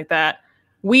about something like that,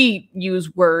 we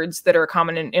use words that are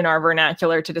common in our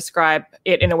vernacular to describe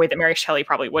it in a way that Mary Shelley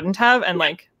probably wouldn't have. And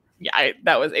like,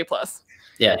 that was A+.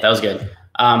 Yeah, that was good.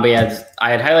 But yeah,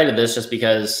 I had highlighted this just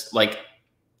because, like,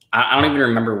 I don't even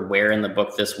remember where in the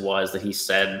book this was that he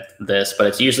said this, but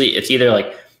it's either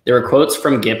like there were quotes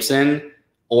from Gibson,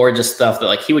 or just stuff that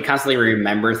like he would constantly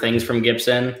remember things from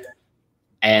Gibson.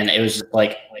 And it was just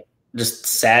like just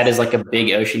sad as like a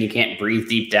big ocean. You can't breathe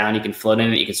deep down. You can float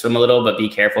in it. You can swim a little, but be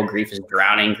careful. Grief is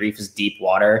drowning. Grief is deep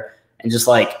water. And just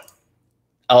like,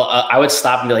 I would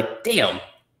stop and be like, damn,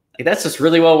 like that's just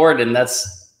really well worded. And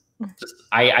that's just,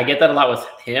 I get that a lot with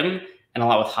him and a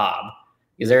lot with Hobb.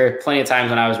 Because there are plenty of times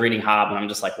when I was reading Hobb and I'm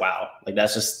just like, wow, like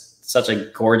that's just such a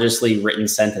gorgeously written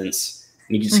sentence.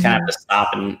 You just kind of have to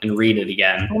stop and read it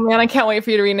again. Oh man, I can't wait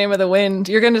for you to read Name of the Wind.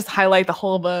 You're gonna just highlight the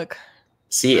whole book.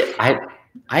 See, I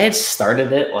had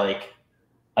started it like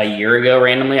a year ago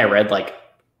randomly. I read like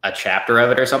a chapter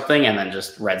of it or something, and then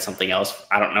just read something else.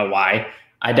 I don't know why.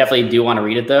 I definitely do want to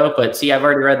read it though. But see, I've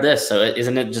already read this, so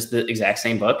isn't it just the exact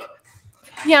same book?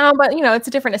 Yeah, but you know, it's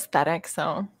a different aesthetic.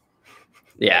 So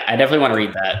yeah, I definitely want to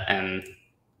read that.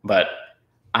 But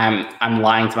I'm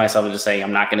lying to myself and just saying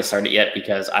I'm not going to start it yet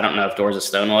because I don't know if Doors of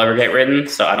Stone will ever get written.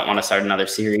 So I don't want to start another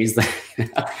series.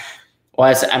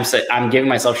 Well, I'm giving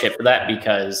myself shit for that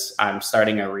because I'm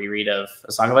starting a reread of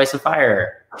A Song of Ice and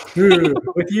Fire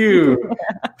with you.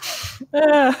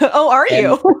 Oh, are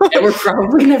you? And we're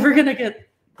probably never gonna get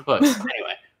the books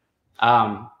anyway.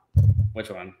 Which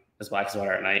one? As Black as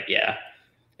Water at Night. Yeah,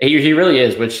 he really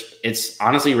is. Which it's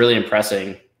honestly really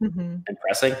impressing.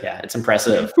 Impressing, yeah, it's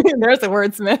impressive. There's a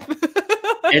wordsmith.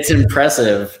 It's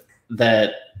impressive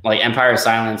that like Empire of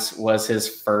Silence was his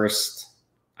first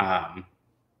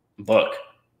book,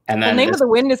 and then The Name of the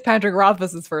Wind is Patrick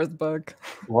Rothfuss's first book.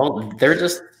 Well, they're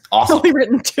just awesome. Only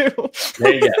written 2.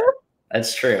 There you go.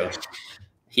 That's true.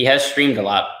 He has streamed a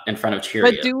lot in front of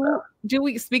Cheerios. But do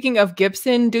we? Speaking of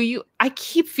Gibson, I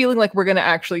keep feeling like we're gonna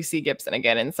actually see Gibson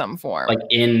again in some form,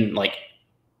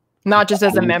 not just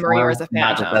as a memory or as a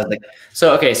phantom.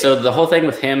 So the whole thing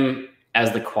with him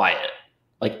as the Quiet,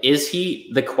 like, is he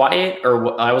the Quiet,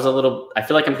 or I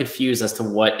feel like I'm confused as to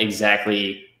what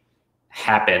exactly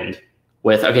happened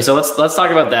with. Okay, so let's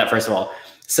talk about that first of all.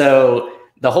 So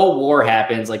the whole war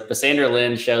happens. Like, Bassander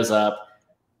Lin shows up,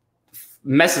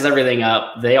 messes everything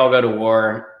up. They all go to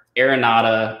war.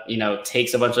 Arenata,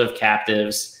 takes a bunch of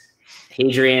captives.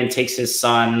 Hadrian takes his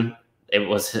son. It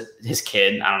was his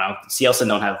kid. I don't know. Cielson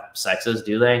don't have sexes,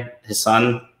 do they? His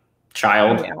son,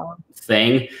 child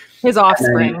thing. His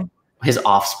offspring.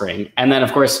 And then,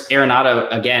 of course, Arenata,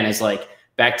 again, is like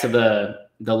back to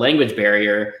the language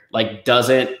barrier, like,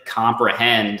 doesn't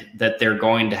comprehend that they're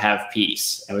going to have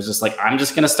peace. It was just like, I'm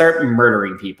just going to start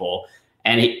murdering people.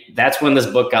 And that's when this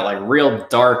book got like real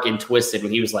dark and twisted,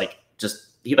 when he was like,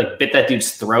 he bit that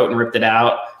dude's throat and ripped it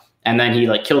out. And then he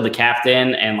like killed the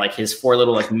captain, and like his 4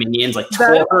 little like minions like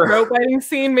that throat biting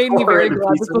scene made me very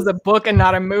glad this was a book and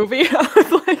not a movie. I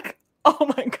was like,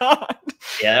 oh my God.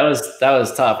 Yeah, that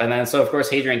was tough. And then so of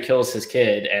course Hadrian kills his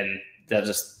kid, and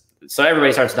so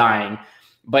everybody starts dying.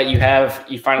 But you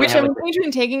finally have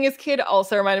Hadrian taking his kid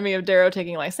also reminded me of Darrow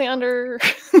taking Lysander.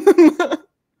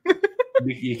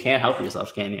 You can't help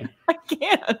yourself, can you? I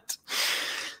can't.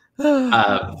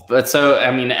 But so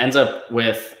I mean, it ends up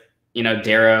with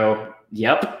Darrow.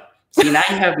 Yep. See, now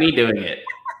you have me doing it.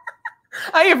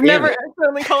 I have never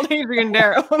accidentally called Hadrian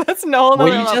Darrow. That's no. Well,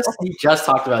 you just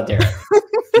talked about Darrow.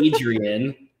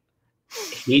 Hadrian.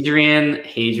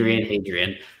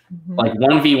 Like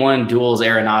 1v1 duels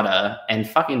Arenata and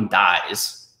fucking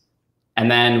dies.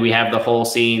 And then we have the whole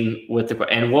scene with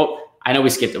I know we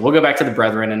skipped it. We'll go back to the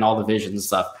Brethren and all the visions and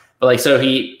stuff. But like, so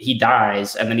he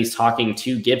dies, and then he's talking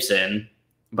to Gibson,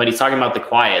 but he's talking about the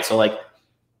Quiet. So like,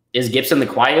 is Gibson the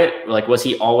Quiet? Like, was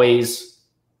he always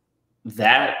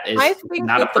that? I think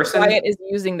not that a person? The Quiet is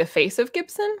using the face of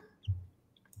Gibson.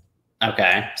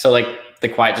 Okay. So like, the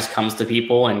Quiet just comes to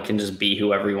people and can just be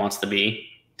whoever he wants to be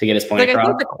to get his point across. I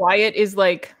think the Quiet is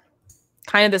like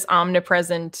kind of this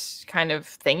omnipresent kind of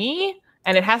thingy,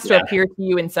 and it has to appear to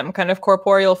you in some kind of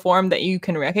corporeal form that you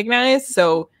can recognize.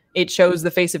 So it shows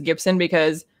the face of Gibson,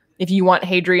 because if you want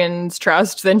Hadrian's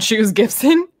trust, then choose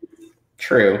Gibson.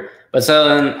 True. But so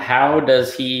then how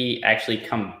does he actually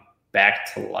come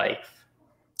back to life?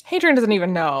 Hadrian doesn't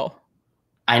even know.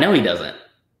 I know he doesn't.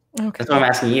 Okay. That's why I'm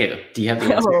asking you. Do you have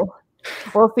the answer?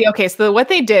 Well, see, okay, so what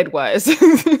they did was he's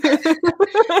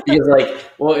like,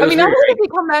 well, I mean, not only did he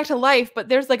come back to life, but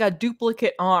there's like a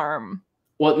duplicate arm.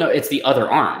 Well, no, it's the other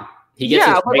arm. He gets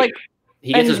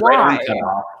his right arm cut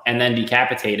off and then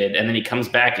decapitated, and then he comes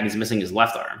back and he's missing his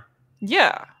left arm.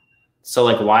 Yeah. So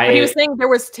like, why? But he was saying there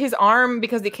was his arm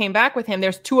because they came back with him.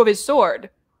 There's 2 of his sword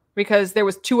because there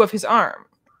was 2 of his arm.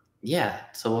 Yeah.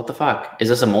 So what the fuck? Is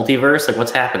this a multiverse? Like,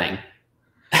 what's happening?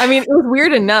 I mean, it was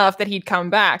weird enough that he'd come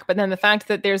back, but then the fact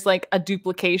that there's like a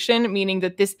duplication, meaning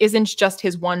that this isn't just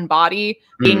his one body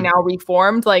being now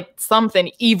reformed, like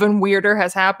something even weirder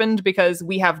has happened, because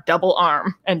we have double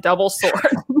arm and double sword.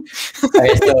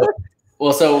 Right, so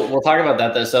we'll talk about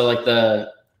that though. So like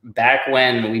back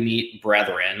when we meet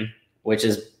Brethren, which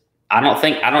is, I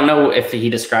don't know if he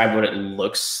described what it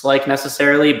looks like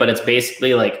necessarily, but it's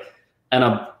basically like an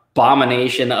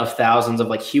abomination of thousands of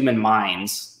like human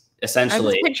minds.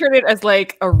 Essentially, I pictured it as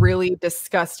like a really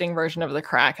disgusting version of the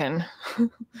Kraken.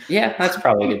 Yeah, that's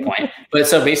probably a good point. But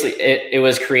so basically, it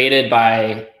was created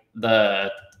by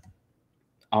the,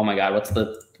 oh my god, what's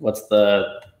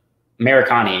the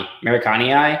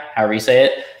Americanii, however you say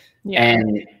it,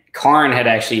 and Karn had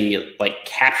actually like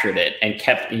captured it and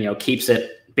kept, keeps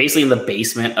it basically in the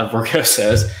basement of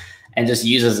Vorgosos and just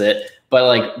uses it. But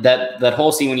like that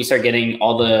whole scene when you start getting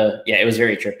all the, it was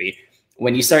very trippy.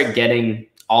 When you start getting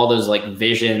all those like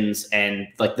visions and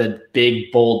like the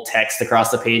big bold text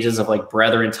across the pages of like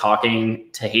brethren talking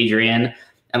to Hadrian,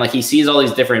 and like he sees all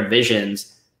these different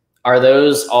visions. Are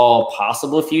those all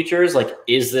possible futures? Like,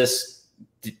 is this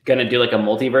gonna do like a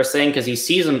multiverse thing? Because he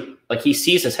sees him, like he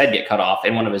sees his head get cut off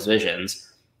in one of his visions,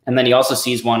 and then he also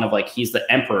sees one of like he's the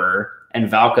emperor and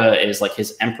Valka is like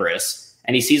his empress,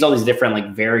 and he sees all these different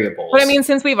like variables. But I mean,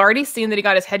 since we've already seen that he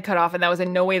got his head cut off and that was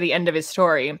in no way the end of his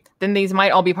story, then these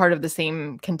might all be part of the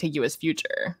same contiguous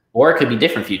future. Or it could be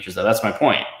different futures, though. That's my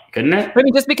point, couldn't it? I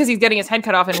mean, just because he's getting his head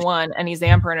cut off in one and he's the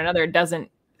emperor in another doesn't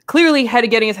clearly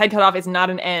getting his head cut off is not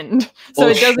an end. So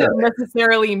it doesn't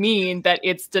necessarily mean that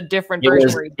it's a different version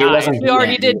where he died. He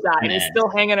already did die and he's still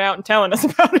hanging out and telling us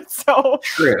about it. So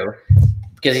true.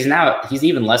 Because he's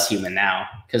even less human now.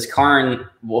 Because Karn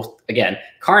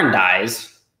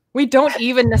dies. We don't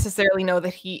even necessarily know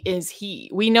that he is he.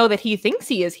 We know that he thinks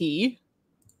he is he.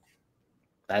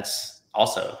 That's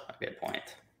also a good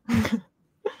point.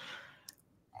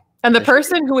 And the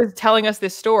person who is telling us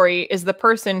this story is the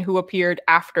person who appeared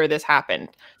after this happened.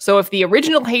 So if the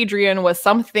original Hadrian was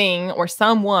something or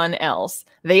someone else,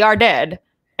 they are dead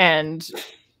and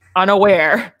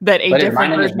unaware that a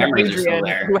different version of Hadrian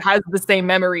who has the same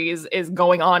memories is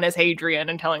going on as Hadrian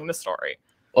and telling the story.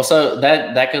 Well, so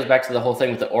that goes back to the whole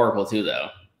thing with the Oracle too, though,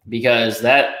 because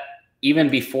that even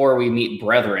before we meet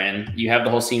Brethren, you have the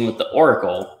whole scene with the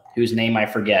Oracle, whose name I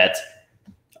forget,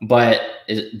 but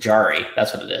is Jari.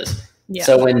 That's what it is. Yeah.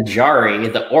 So when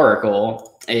Jari, the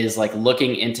Oracle, is like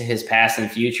looking into his past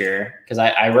and future, because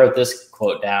I wrote this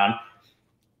quote down,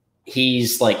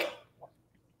 he's like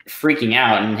freaking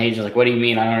out, and Hadrian's like, "What do you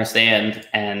mean? I don't understand."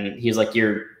 And he's like,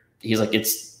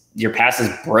 "It's your past is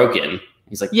broken."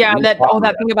 He's like, "Yeah, that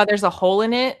thing about there's a hole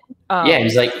in it." Yeah,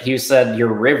 he's like, he said,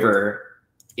 "Your river."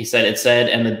 He said, "It said,"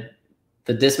 and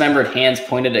the dismembered hands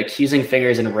pointed accusing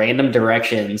fingers in random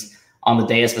directions on the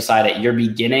dais beside it. "Your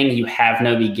beginning, you have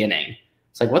no beginning."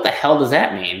 It's like, what the hell does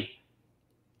that mean?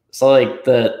 So like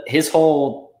his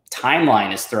whole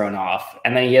timeline is thrown off,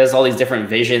 and then he has all these different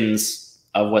visions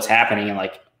of what's happening, and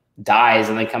like dies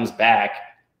and then comes back,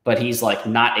 but he's like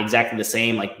not exactly the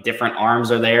same. Like different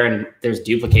arms are there, and there's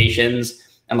duplications,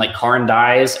 and like Karn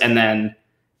dies and then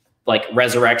like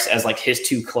resurrects as like his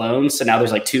two clones. So now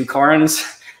there's like two Karns.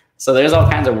 So there's all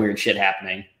kinds of weird shit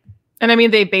happening. And I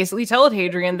mean, they basically tell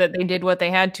Hadrian that they did what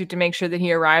they had to make sure that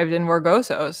he arrived in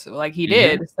Vorgosos, like he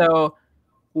did. So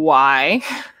why?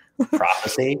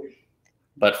 Prophecy.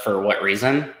 But for what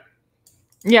reason?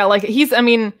 Yeah, like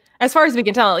as far as we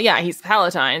can tell, yeah, he's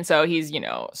Palatine, so he's,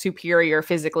 superior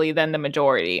physically than the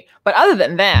majority. But other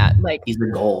than that, like he's the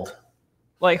gold.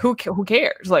 Like who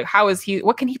cares? Like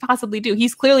what can he possibly do?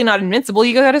 He's clearly not invincible.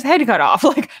 He got his head cut off.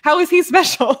 Like how is he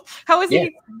special? How is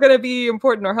he going to be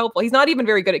important or helpful? He's not even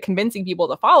very good at convincing people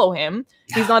to follow him.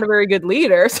 He's not a very good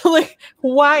leader. So like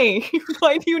why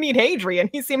do you need Hadrian?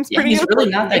 He seems pretty he's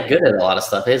really not that good at a lot of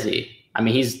stuff, is he? I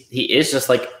mean, he is just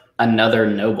like another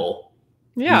noble.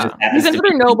 Yeah, he's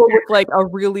another noble with like a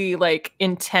really like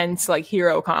intense like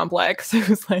hero complex.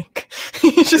 Who's like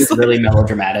he's really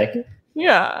melodramatic.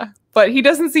 Yeah. But he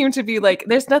doesn't seem to be like,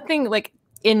 there's nothing like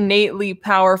innately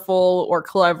powerful or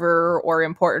clever or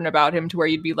important about him to where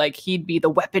you'd be like, he'd be the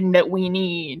weapon that we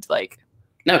need. Like,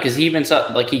 no, because he even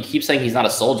he keeps saying he's not a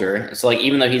soldier. So like,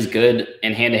 even though he's good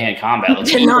in hand-to-hand combat, like,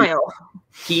 denial.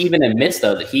 He even admits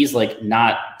though that he's like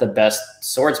not the best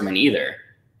swordsman either.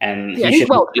 And he's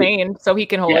well trained, so he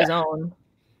can hold his own.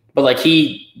 But like,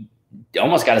 he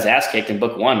almost got his ass kicked in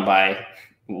book 1 by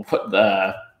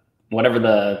whatever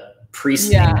the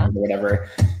priest or whatever,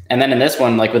 and then in this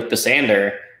one, like with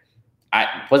Basander,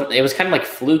 it was kind of like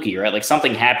fluky, right? Like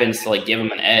something happens to like give him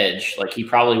an edge. Like he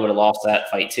probably would have lost that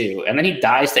fight too, and then he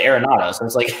dies to Arenado. So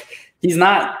it's like he doesn't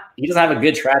have a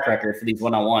good track record for these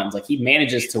one-on-ones. Like he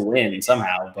manages to win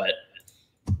somehow, but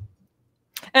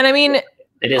and I mean,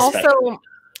 it is also special.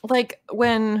 Like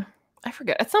when I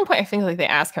forget at some point, I think like they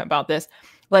ask him about this,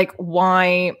 like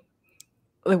why.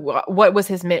 Like, what was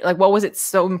his like? What was it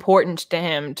so important to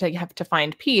him to have to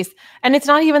find peace? And it's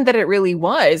not even that it really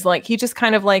was. Like he just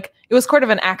kind of like it was sort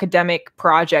of an academic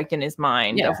project in his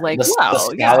mind of like, the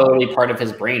scholarly part of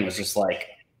his brain was just like,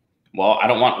 well, I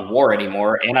don't want war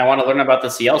anymore, and I want to learn about the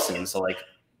Cielcin. So like,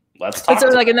 let's talk. So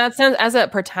like in that sense, as a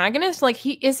protagonist, like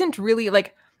he isn't really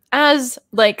like as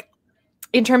like.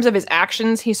 In terms of his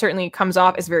actions, he certainly comes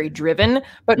off as very driven,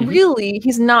 but really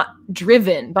he's not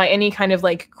driven by any kind of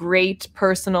like great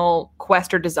personal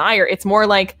quest or desire. It's more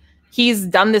like he's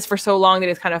done this for so long that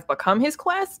it's kind of become his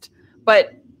quest.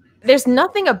 But there's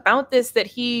nothing about this that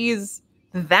he's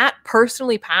that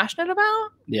personally passionate about.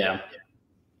 Yeah.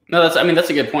 No, that's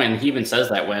a good point. And he even says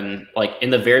that when, like, in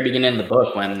the very beginning of the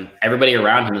book, when everybody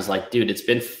around him is like, dude, it's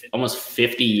been almost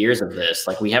 50 years of this.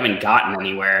 Like, we haven't gotten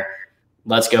anywhere.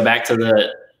 Let's go back to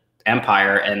the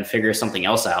Empire and figure something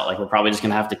else out. Like, we're probably just going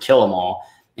to have to kill them all.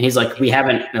 And he's like, we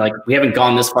haven't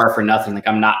gone this far for nothing. Like,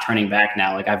 I'm not turning back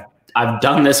now. Like, I've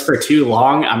done this for too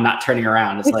long. I'm not turning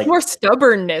around. It's like more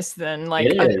stubbornness than like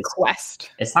a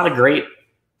quest. It's not a great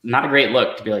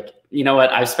look to be like, you know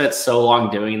what? I've spent so long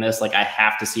doing this. Like, I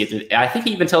have to see it through. I think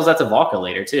he even tells that to Valka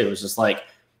later too. It's just like,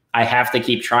 I have to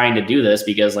keep trying to do this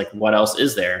because, like, what else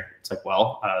is there? It's like,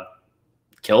 well,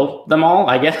 kill them all,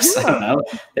 I guess. Yeah. I don't know.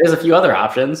 There's a few other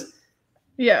options.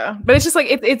 Yeah, but it's just like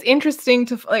it's interesting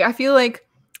to like. I feel like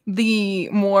the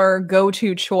more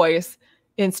go-to choice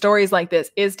in stories like this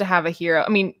is to have a hero. I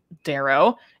mean,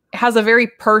 Darrow has a very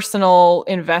personal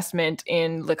investment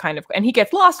in the kind of, and he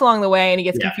gets lost along the way and he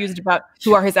gets confused about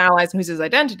who are his allies and who's his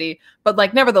identity. But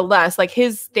like, nevertheless, like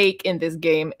his stake in this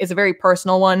game is a very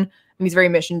personal one, and he's very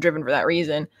mission driven for that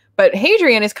reason. But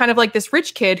Hadrian is kind of like this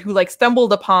rich kid who like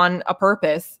stumbled upon a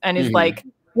purpose and is like,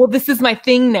 well, this is my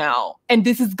thing now, and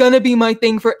this is gonna be my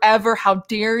thing forever. How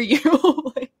dare you?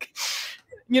 Like,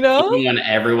 you know, even when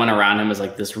everyone around him is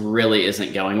like, this really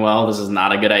isn't going well. This is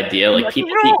not a good idea. Like,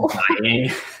 people keep dying.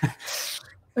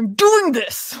 I'm doing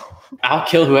this. I'll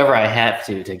kill whoever I have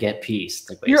to get peace.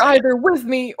 Like, you're either with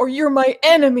me or you're my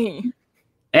enemy.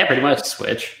 Yeah, pretty much.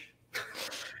 Switch.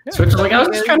 Switch is like, I was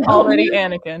just trying to help already you.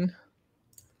 Anakin.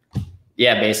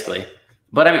 Yeah, basically.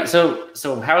 But I mean, so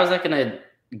how is that going to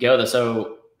go though?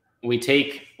 So we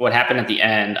take what happened at the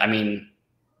end. I mean,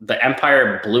 the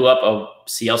Empire blew up a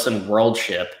Cielson world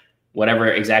ship, whatever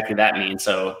exactly that means.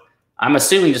 So I'm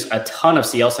assuming just a ton of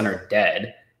Cielson are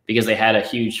dead because they had a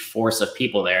huge force of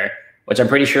people there, which I'm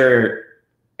pretty sure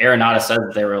Arenata said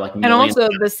that they were like millions. And also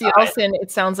the Cielson,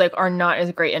 it sounds like, are not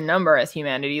as great in number as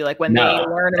humanity. Like when they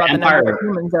learn about the number of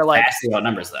humans, they're like vastly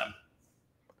outnumbers them.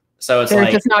 So it's they're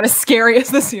like just not as scary as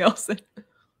the Cielson.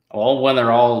 Well, when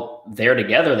they're all there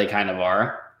together, they kind of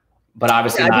are. But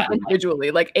obviously not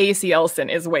individually. Like a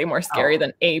Cielson is way more scary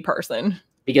than a person.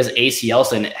 Because a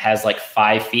Cielson has like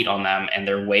 5 feet on them and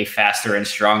they're way faster and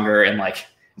stronger and like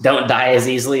don't die as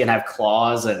easily and have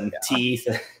claws and teeth.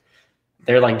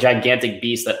 They're like gigantic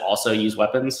beasts that also use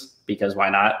weapons because why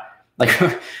not? Like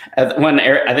when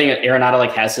I think Arenata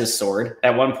like has his sword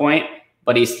at one point,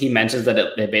 but he mentions that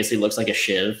it basically looks like a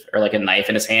shiv or like a knife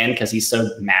in his hand because he's so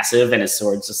massive and his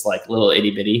sword's just like little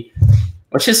itty bitty.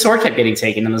 Which his sword kept getting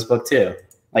taken in this book too.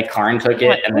 Like Karn took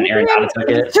it and then Arenata took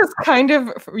it. It's just kind of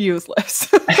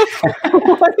useless.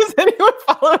 Why is anyone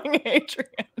following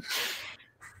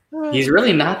Hadrian? He's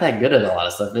really not that good at a lot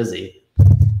of stuff, is he?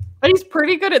 But he's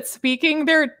pretty good at speaking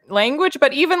their language,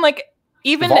 but even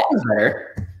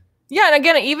better. Yeah, and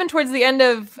again, even towards the end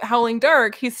of Howling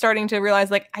Dark, he's starting to realize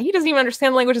like he doesn't even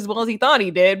understand language as well as he thought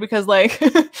he did because like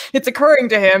it's occurring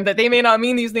to him that they may not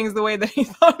mean these things the way that he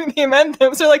thought they meant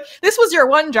them. So like this was your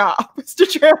one job, was to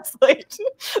translate.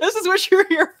 This is what you're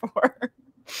here for.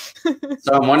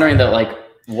 So I'm wondering that like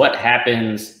what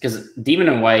happens because Demon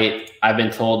in White, I've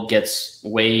been told, gets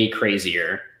way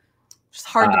crazier. It's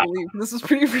hard to believe. This is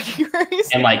pretty crazy.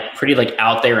 And like pretty like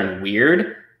out there and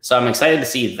weird. So I'm excited to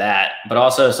see that, but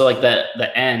also so like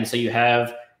the end. So you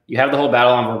have the whole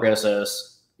battle on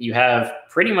Vorgosos. You have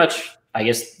pretty much, I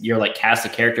guess, your like cast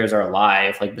of characters are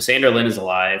alive. Like Basander Lin is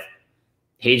alive,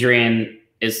 Hadrian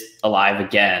is alive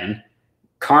again,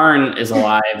 Karn is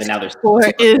alive, and now there's or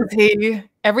is he?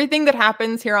 Everything that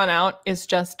happens here on out is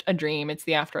just a dream. It's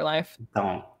the afterlife.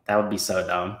 Don't. That would be so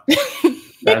dumb.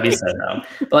 That would be so dumb.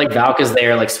 But like Valka's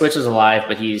there, like Switch is alive,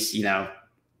 but he's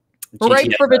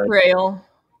right for betrayal.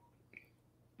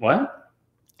 What?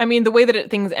 I mean, the way that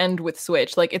things end with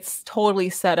Switch, like it's totally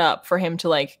set up for him to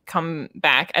like come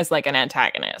back as like an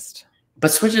antagonist. But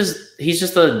Switch he's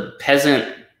just a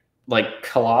peasant, like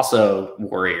Colosso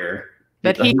warrior.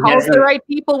 But he calls the right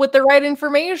people with the right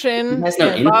information. He has no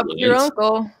influence. Bob's your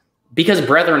uncle. Because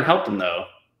Brethren helped him though.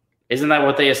 Isn't that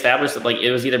what they established? That like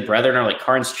it was either Brethren or like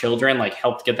Karn's children like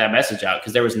helped get that message out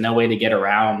because there was no way to get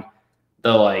around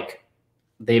the like.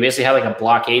 They basically had like a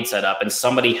blockade set up and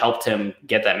somebody helped him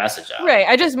get that message out. Right.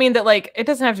 I just mean that like, it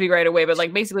doesn't have to be right away, but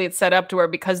like basically it's set up to where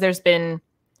because there's been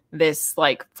this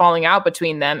like falling out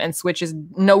between them and Switch is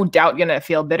no doubt going to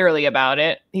feel bitterly about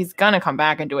it. He's going to come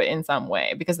back and do it in some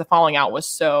way because the falling out was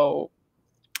so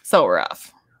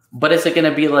rough. But is it going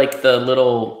to be like the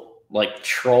little like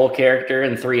troll character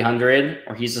in 300,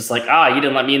 where he's just like, you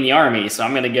didn't let me in the army, so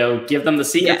I'm gonna go give them the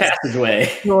secret passageway.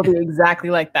 It will be exactly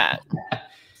like that.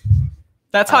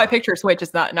 That's how I picture Switch.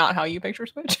 It's not how you picture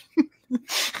Switch.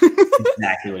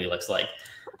 Exactly what he looks like.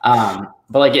 But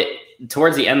like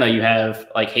towards the end though, you have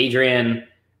like Hadrian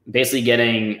basically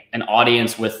getting an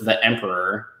audience with the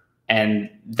emperor and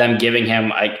them giving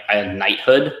him a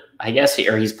knighthood, I guess,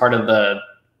 or he's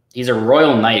a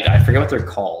royal knight. I forget what they're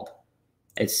called.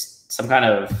 It's some kind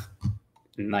of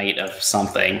knight of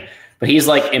something, but he's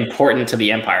like important to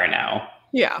the empire now.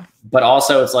 Yeah. But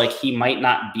also it's like he might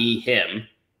not be him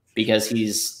because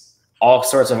he's all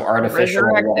sorts of artificial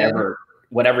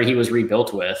whatever he was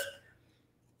rebuilt with.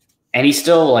 And he's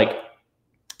still like,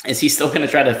 is he still going to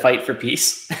try to fight for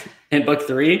peace in book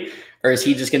 3? Or is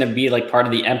he just going to be like part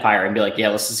of the empire and be like, yeah,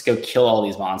 let's just go kill all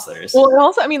these monsters? Well,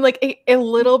 also, I mean, like a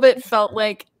little bit felt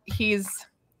like he's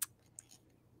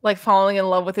like falling in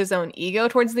love with his own ego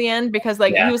towards the end, because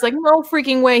like he was like, no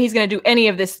freaking way he's going to do any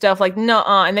of this stuff. Like,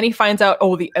 nuh-uh. And then he finds out,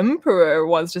 the emperor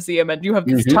wants to see him and you have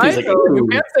this title. Like, you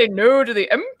can't say no to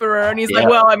the emperor. And he's like,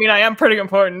 well, I mean, I am pretty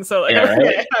important. So like,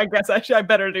 okay, I guess I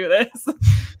better do this.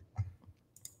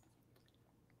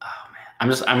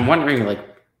 I'm wondering, like,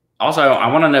 also,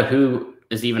 I want to know who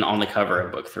is even on the cover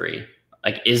of book 3.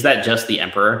 Like, is that just the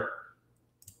emperor?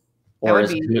 Or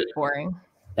that would be boring.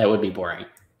 That would be boring.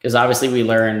 Because obviously we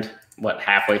learned,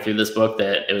 halfway through this book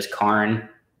that it was Karn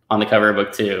on the cover of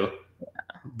book 2. Yeah.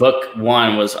 Book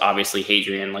 1 was obviously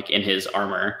Hadrian, like, in his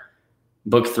armor.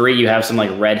 Book 3, you have some,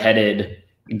 like, redheaded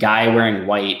guy wearing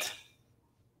white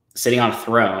sitting on a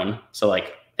throne. So,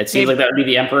 like, it seems like that would be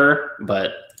the emperor,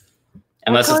 but...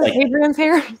 Unless it's like Hadrian's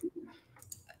hair.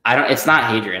 It's not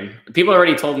Hadrian. People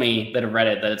already told me that have read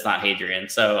it that it's not Hadrian,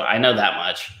 so I know that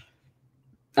much.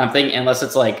 I'm thinking unless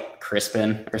it's like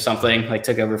Crispin or something, like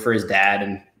took over for his dad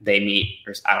and they meet,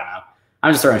 or I don't know.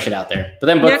 I'm just throwing shit out there. But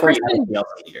then book 4 you have somebody else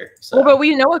later. So. Well, but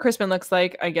we know what Crispin looks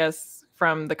like, I guess,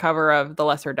 from the cover of The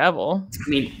Lesser Devil. I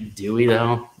mean, do we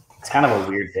though? It's kind of a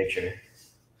weird picture.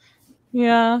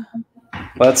 Yeah.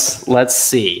 Let's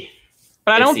see.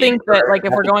 But I don't think that, like,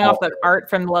 if we're going off the art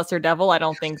from The Lesser Devil, I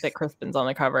don't think that Crispin's on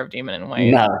the cover of Demon in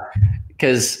White. No,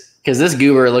 because this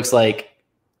goober looks like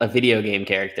a video game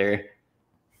character.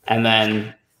 And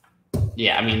then,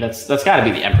 yeah, I mean, that's got to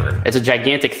be the emperor. It's a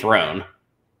gigantic throne.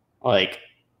 Like,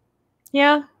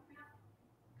 yeah.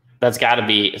 That's got to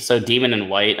be, so Demon in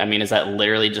White, I mean, is that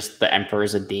literally just the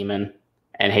emperor's a demon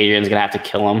and Hadrian's going to have to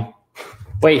kill him?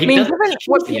 Wait, given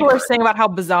what people are saying about how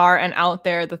bizarre and out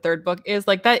there the third book is,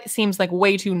 like, that seems like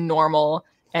way too normal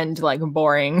and like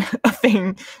boring a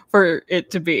thing for it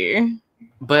to be.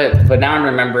 But now I'm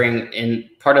remembering in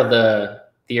part of the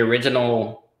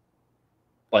original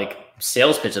like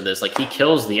sales pitch of this, like he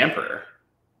kills the emperor.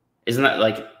 Isn't that,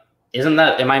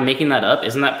 am I making that up?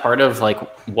 Isn't that part of like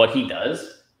what he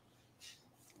does?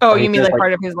 Oh, you mean like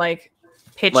part of his like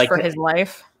pitch for his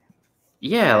life?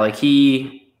 Yeah, like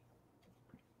the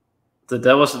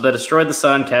devil that destroyed the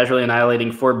sun, casually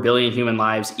annihilating 4 billion human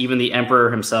lives, even the emperor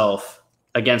himself,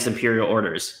 against imperial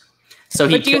orders. So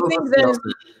he kills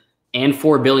and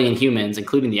 4 billion humans,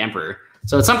 including the emperor.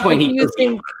 So at some point he kills the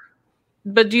emperor.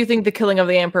 But do you think the killing of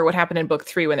the emperor would happen in book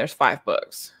 3 when there's 5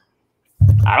 books?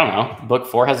 I don't know. Book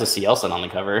 4 has a Cielson on the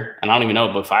cover, and I don't even know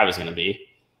what book 5 is going to be.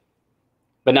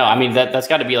 But no, I mean that's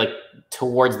got to be like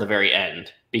towards the very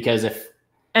end, because if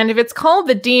it's called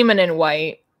the Demon in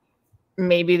White,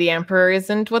 maybe the emperor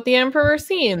isn't what the emperor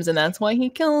seems, and that's why he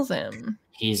kills him.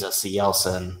 He's a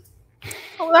Cielson.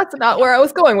 Oh, that's not where I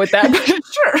was going with that,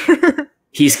 but sure.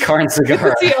 He's Karn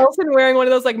Cigar. Is Cielson wearing one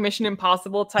of those like Mission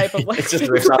Impossible type of like? It just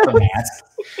rips off the mask.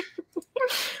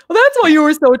 Well, that's why you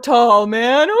were so tall,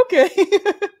 man. Okay.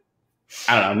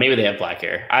 I don't know. Maybe they have black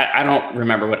hair. I don't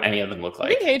remember what any of them look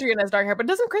like. I think Hadrian has dark hair, but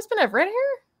doesn't Crispin have red hair?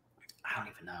 I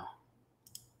don't even know.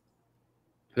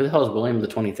 Who the hell is William the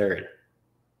 23rd?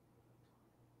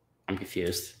 I'm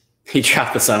confused. He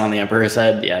dropped the sun on the emperor's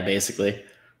head. Yeah, basically.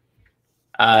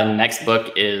 Next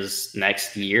book is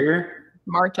next year.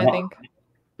 March, I think.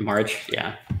 March,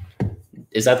 yeah.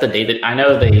 Is that the date that I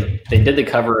know they did the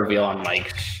cover reveal on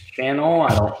Mike's channel?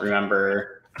 I don't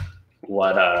remember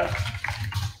what I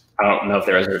don't know if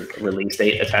there was a release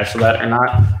date attached to that or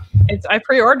not. I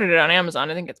pre-ordered it on Amazon.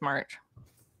 I think it's March.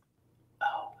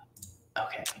 Oh,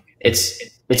 okay. It's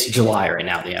July right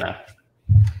now, Deanna.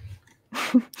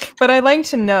 But I'd like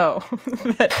to know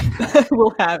that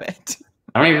we'll have it.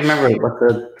 I don't even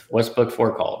remember what's book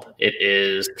 4 called. It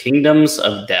is Kingdoms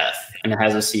of Death, and it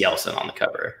has a Cielson on the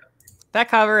cover. That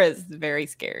cover is very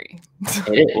scary.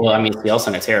 It is. Well, I mean,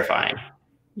 Cielson are terrifying.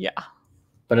 Yeah.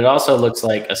 But it also looks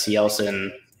like a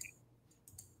Cielson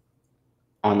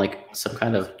on like some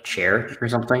kind of chair or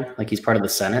something. Like he's part of the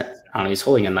Senate. I don't know. He's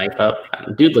holding a knife up.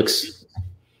 Dude looks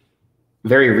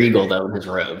very regal though in his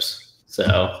robes.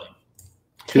 So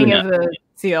King of the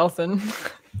Cielson.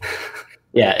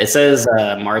 Yeah, it says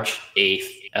March 8th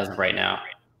as of right now.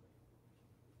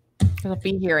 It'll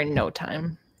be here in no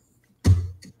time.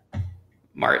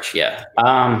 March, yeah.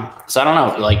 So I don't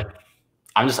know. Like,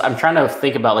 I'm trying to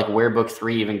think about like where book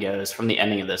 3 even goes from the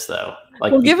ending of this, though.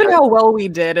 Like, well, given how well we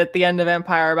did at the end of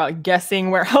Empire about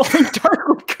guessing where Howling Dark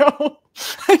would go.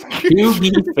 To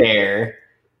be fair,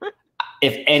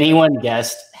 if anyone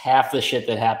guessed half the shit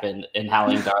that happened in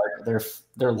Howling Dark,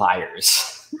 they're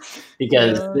liars,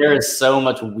 because there is so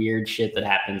much weird shit that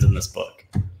happens in this book.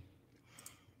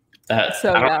 I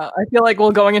feel like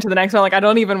going into the next one, like I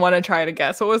don't even want to try to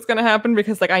guess what was going to happen,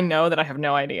 because like I know that I have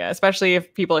no idea, especially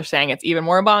if people are saying it's even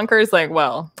more bonkers. Like,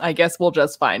 well, I guess we'll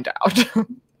just find out.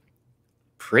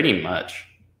 Pretty much.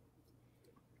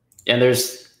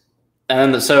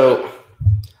 And so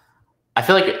I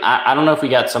feel like I don't know if we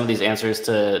got some of these answers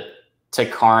to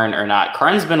Karn or not.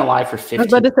 Karn's been alive for 15. I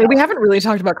was about to say, we haven't really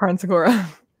talked about Karn Segura.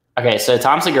 Okay, so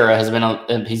Tom Segura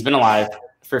he's been alive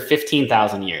for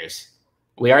 15,000 years.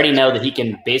 We already know that he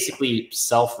can basically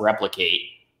self-replicate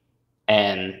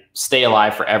and stay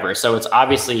alive forever. So it's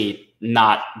obviously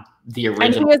not the original.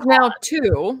 And he is now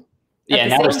 2. Yeah,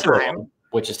 now there's 2,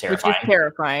 which is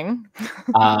terrifying.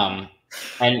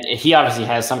 And he obviously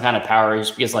has some kind of power,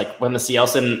 just because like when the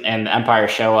Cielson and the Empire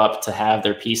show up to have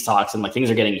their peace talks and like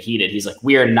things are getting heated, he's like,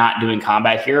 we are not doing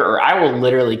combat here, or I will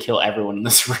literally kill everyone in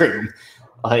this room.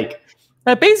 Like,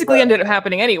 that basically ended up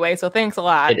happening anyway, so thanks a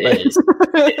lot. It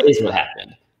is what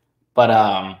happened.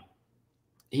 But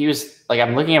he was like,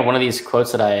 I'm looking at one of these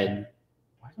quotes that I had.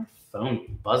 Why is my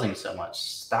phone buzzing so much?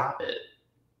 Stop it.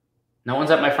 No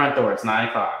one's at my front door. It's 9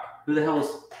 o'clock. Who the hell is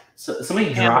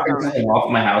somebody dropping something off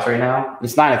of my house right now?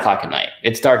 It's 9 o'clock at night.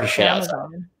 It's dark as shit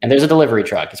outside. And there's a delivery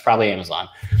truck. It's probably Amazon.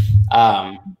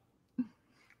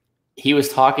 He was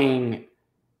talking.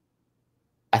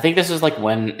 I think this is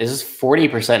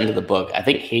 40% into the book. I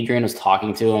think Hadrian was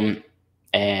talking to him,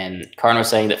 and Karn was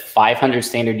saying that 500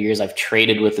 standard years I've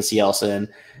traded with the Cielson,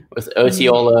 with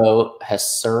Otiolo,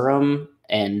 Hessurum,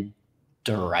 and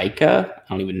Dorica.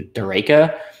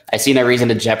 I see no reason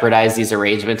to jeopardize these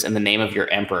arrangements in the name of your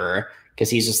emperor, because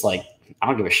he's just like, I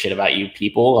don't give a shit about you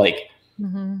people. Like,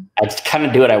 I just kind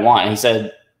of do what I want.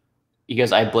 And he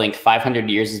goes, I blinked. 500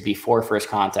 years is before first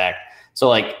contact. So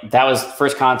like that was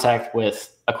first contact with,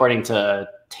 according to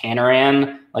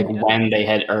Tanaran, like when they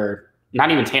had, or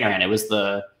not even Tanaran, it was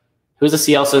who's the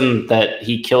Cielson that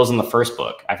he kills in the first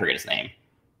book? I forget his name,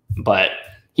 but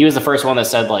he was the first one that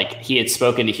said like he had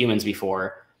spoken to humans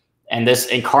before, and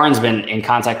Karn's been in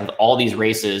contact with all these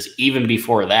races even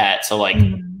before that. So like,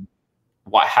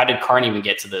 how did Karn even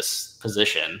get to this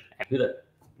position? And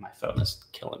my phone is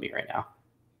killing me right now.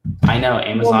 I know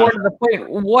Amazon. Well, more to the point,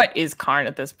 what is Karn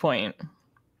at this point?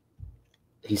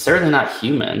 He's certainly not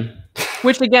human.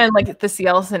 Which again, like the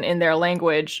Cielson in their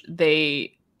language,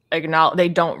 they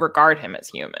don't regard him as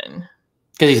human.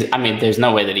 Because there's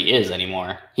no way that he is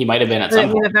anymore. He might have been at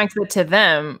some point. The fact that to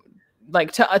them,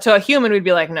 like to a human, we'd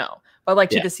be like, no. But like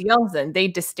to the Cielson, they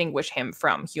distinguish him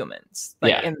from humans,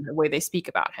 like in the way they speak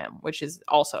about him, which is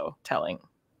also telling.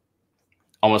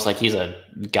 Almost like he's a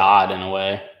god in a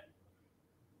way.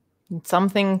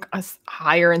 Something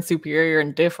higher and superior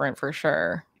and different for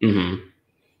sure.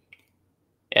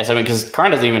 Yes, because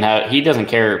Karn he doesn't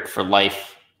care for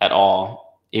life at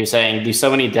all. He was saying, do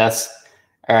so many deaths,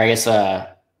 or I guess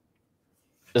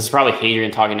this is probably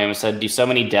Hadrian talking to him, and said, do so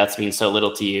many deaths mean so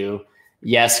little to you?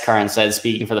 Yes, Karn said,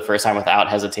 speaking for the first time without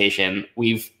hesitation.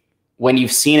 When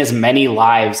you've seen as many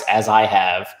lives as I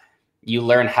have, you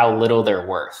learn how little they're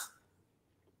worth.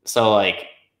 So like,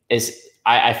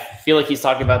 I feel like he's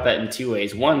talking about that in 2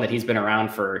 ways. One, that he's been around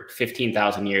for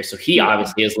 15,000 years. So he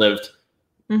obviously has lived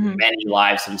many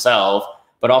lives himself,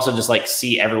 but also just like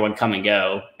see everyone come and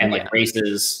go, and like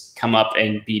races come up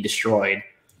and be destroyed.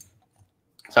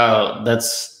 So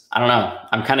I don't know.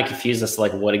 I'm kind of confused as to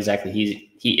like what exactly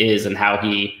he is, and how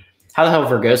the hell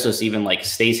Vergosos even like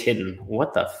stays hidden.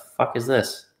 What the fuck is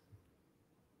this?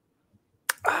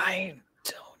 I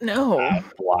don't know.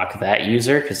 Block that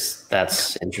user, because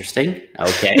that's interesting.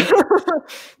 Okay.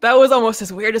 That was almost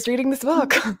as weird as reading this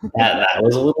book. that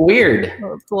was a little weird.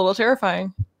 It's a little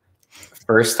terrifying.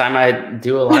 First time I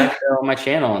do a live show on my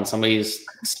channel and somebody's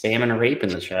spamming rape in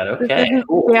the chat. Okay,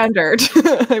 cool. Standard.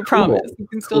 I promise. You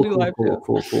can still do live shows.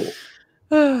 Cool.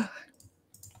 I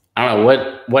don't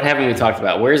know what haven't we talked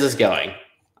about. Where is this going?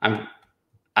 I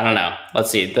don't know. Let's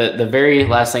see. The very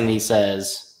last thing he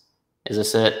says, is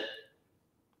this it?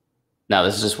 No,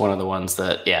 this is just one of the ones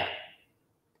that, yeah.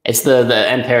 It's the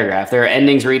end paragraph. There are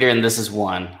endings, reader, and this is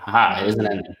one. Haha, it is an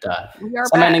ending. Duh.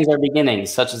 Some back. endings are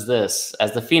beginnings, such as this.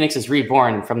 As the phoenix is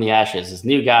reborn from the ashes, as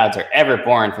new gods are ever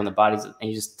born from the bodies. And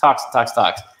he just talks.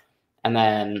 And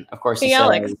then, of course, he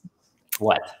Alex, says,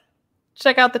 what?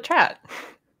 Check out the chat.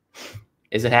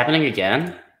 Is it happening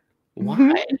again?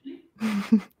 Why?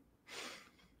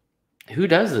 Who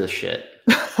does this shit?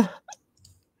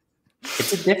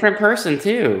 It's a different person,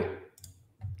 too.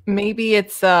 Maybe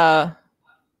it's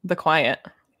the Quiet.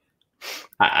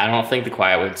 I don't think the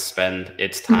Quiet would spend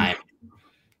its time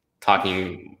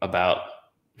talking about.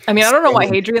 I mean, I don't know why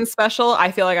Hadrian's special.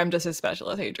 I feel like I'm just as special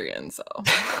as Hadrian, so.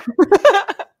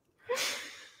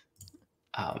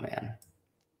 Oh man.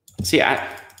 See,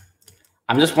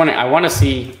 I'm just wondering. I want to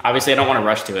see. Obviously, I don't want to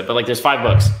rush to it, but like, there's 5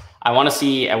 books. I want to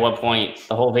see at what point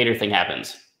the whole Vader thing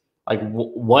happens. Like,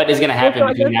 what is going to happen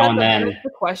between now and then? The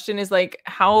question is like,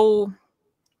 how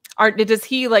does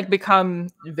he like become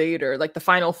Vader, like the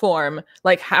final form,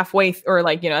 like halfway or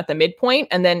like, you know, at the midpoint,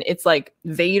 and then it's like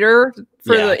Vader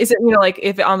for is it, you know, like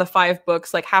if on the 5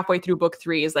 books, like halfway through book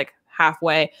 3 is like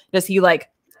halfway, does he like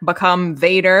become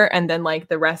Vader and then like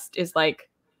the rest is like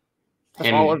the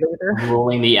fall of Vader,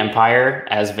 ruling the Empire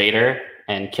as Vader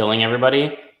and killing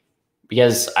everybody?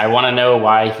 Because I want to know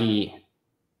why he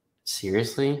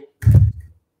seriously.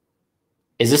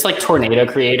 Is this like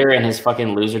Tornado Creator and his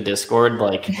fucking loser Discord,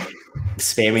 like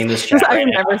spamming this chat? I've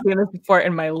never seen this before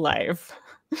in my life.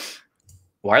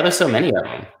 Why are there so many of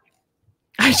them?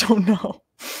 I don't know.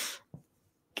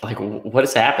 Like, what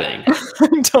is happening?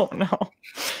 I don't know.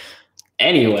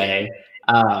 Anyway,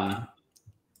 I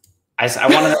want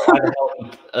to know why the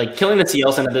hell, like, killing the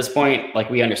CL at this point,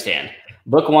 like, we understand.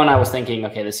 Book 1, I was thinking,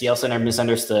 okay, the CL are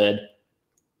misunderstood.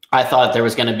 I thought there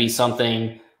was going to be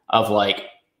something of like,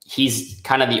 he's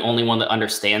kind of the only one that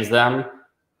understands them,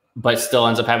 but still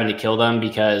ends up having to kill them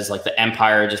because like the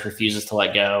Empire just refuses to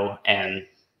let go and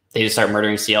they just start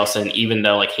murdering Cielson, even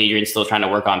though like Hadrian's still trying to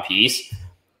work on peace.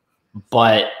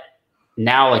 But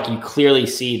now like you clearly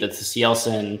see that the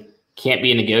Cielson can't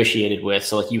be negotiated with.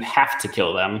 So like you have to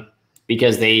kill them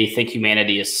because they think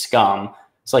humanity is scum.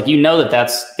 So like, you know that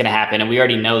that's going to happen. And we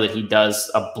already know that he does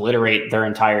obliterate their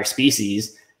entire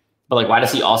species. But like, why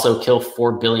does he also kill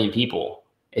 4 billion people?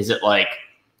 Is it like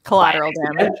collateral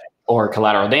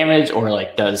damage or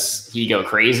like, does he go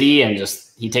crazy and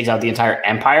just, he takes out the entire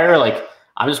empire? Like,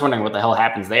 I'm just wondering what the hell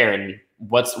happens there and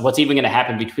what's even going to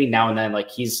happen between now and then. Like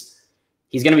he's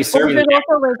going to be serving. Well,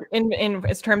 also like in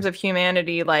terms of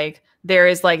humanity, like there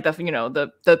is like the, you know,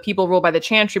 the people ruled by the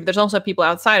Chantry, but there's also people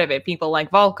outside of it, people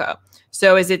like Volca.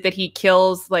 So is it that he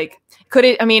kills, like, could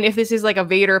it, I mean, if this is like a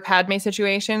Vader Padme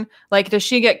situation, like, does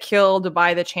she get killed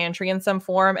by the Chantry in some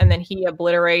form and then he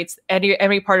obliterates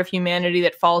every part of humanity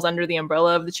that falls under the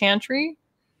umbrella of the Chantry?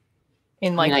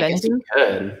 In like, I guess you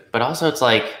could, but also it's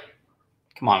like,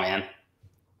 come on, man.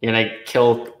 You're going to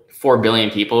kill 4 billion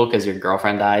people because your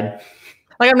girlfriend died?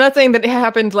 Like, I'm not saying that it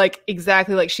happened like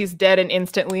exactly like she's dead and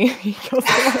instantly he kills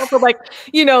her, but like,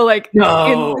 you know, like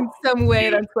no. in some way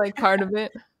that's like part of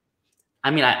it. I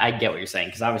mean, I get what you're saying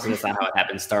because obviously that's not how it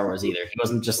happened in Star Wars either. He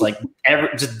wasn't just like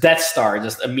just Death Star,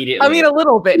 just immediately. I mean, a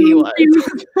little bit he was.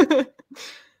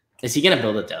 Is he gonna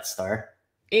build a Death Star?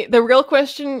 The real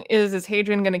question is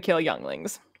Hadrian gonna kill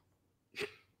younglings?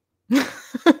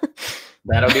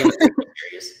 That'll be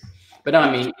curious. But no,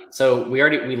 I mean, so we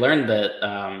learned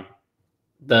that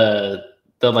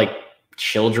the like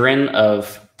children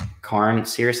of Karn.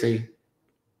 Seriously,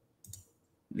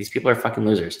 these people are fucking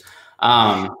losers.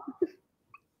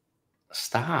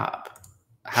 Stop.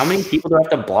 How many people do I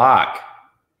have to block?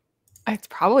 It's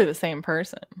probably the same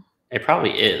person. It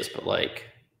probably is, but like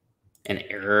an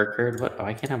error occurred. What? Oh,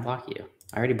 I can't unblock you.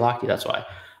 I already blocked you. That's why.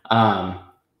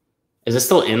 Is it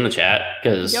still in the chat?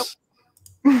 Because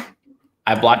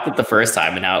I blocked it the first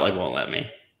time and now it like won't let me.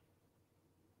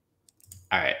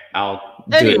 All right, I'll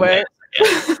do it.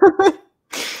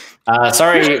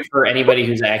 Sorry for anybody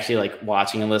who's actually like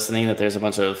watching and listening that there's a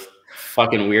bunch of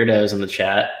fucking weirdos in the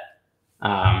chat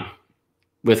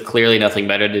with clearly nothing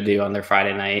better to do on their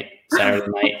Friday night, Saturday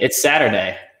night. It's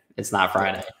Saturday. It's not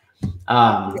Friday.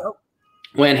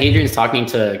 When Hadrian's talking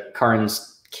to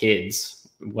Karn's kids,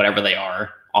 whatever they are,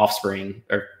 offspring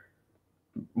or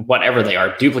whatever they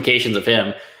are, duplications of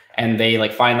him, and they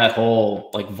like find that whole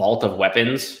like vault of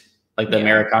weapons, like the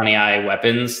Americani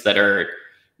weapons that are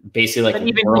basically like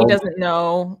even he doesn't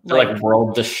know, like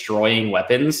world destroying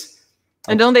weapons.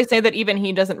 And don't they say that even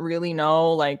he doesn't really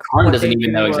know, like Karn doesn't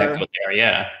even know exactly what they are,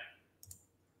 yeah.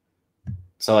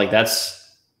 So like I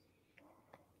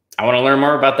want to learn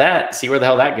more about that, see where the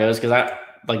hell that goes, because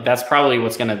like that's probably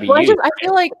what's going to be Well, used. I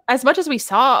feel like as much as we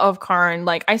saw of Karn,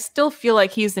 like I still feel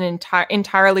like he's an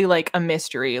entirely like a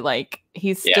mystery. Like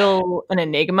he's still an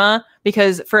enigma,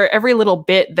 because for every little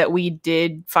bit that we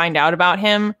did find out about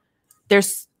him,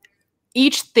 there's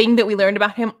each thing that we learned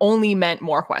about him only meant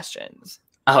more questions.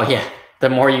 Oh yeah. The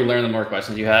more you learn, the more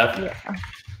questions you have. Yeah.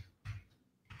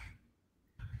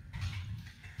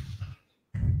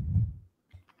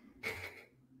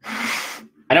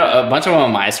 I know a bunch of them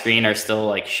on my screen are still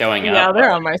like showing up. Yeah,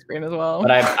 they're on my screen as well.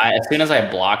 But I as soon as I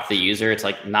block the user, it's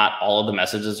like not all of the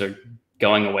messages are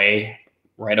going away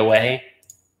right away.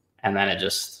 And then it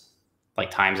just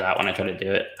like times out when I try to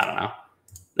do it. I don't know.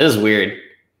 This is weird.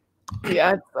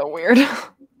 Yeah, it's so weird.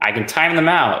 I can time them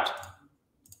out.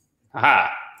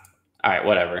 Aha. All right,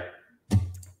 whatever.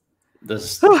 This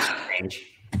is strange.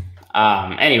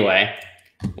 Anyway,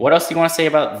 what else do you want to say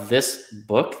about this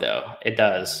book, though? It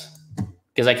does.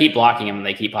 Because I keep blocking them and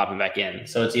they keep popping back in.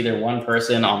 So it's either one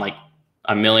person on like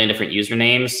a million different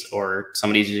usernames or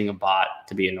somebody's using a bot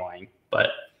to be annoying. But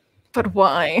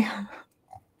why?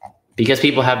 Because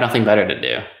people have nothing better to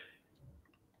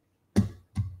do.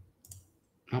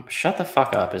 Oh, shut the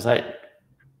fuck up. Is that...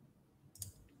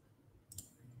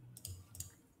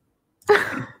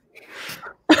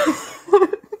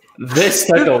 This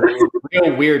took a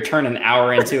real weird turn an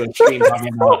hour into a stream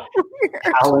talking about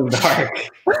Howling Dark.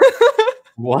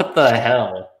 What the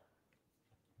hell?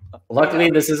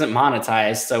 Luckily, this isn't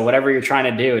monetized, so whatever you're trying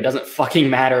to do, it doesn't fucking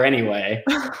matter anyway.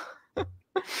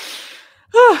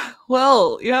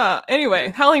 Well, yeah. Anyway,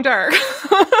 Howling Dark.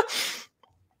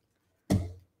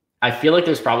 I feel like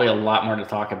there's probably a lot more to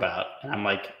talk about, and I'm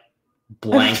like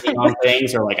blanking on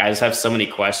things, or like I just have so many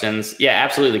questions. Yeah,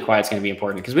 absolutely, the quiet's going to be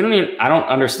important because I don't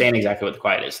understand exactly what the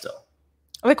quiet is still.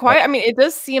 The quiet, I mean, it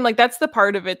does seem like that's the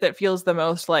part of it that feels the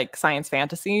most like science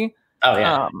fantasy. Oh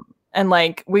yeah. And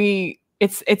like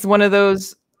it's one of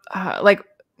those like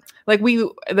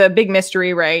the big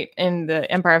mystery, right, in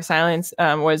the Empire of Silence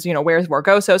was, where's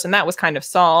Morgosos, and that was kind of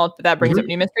solved, but that brings up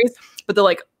new mysteries. But the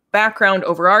like background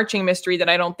overarching mystery that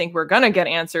I don't think we're gonna get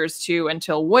answers to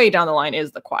until way down the line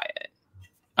is the quiet.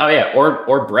 Oh yeah,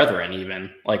 or Brethren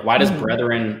even. Like, why does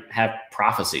Brethren have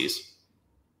prophecies?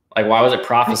 Like, why was it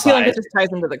prophesied? I feel like it just ties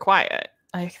into the quiet.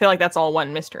 I feel like that's all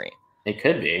one mystery. It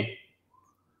could be.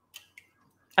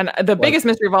 And the biggest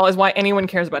mystery of all is why anyone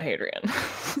cares about Hadrian.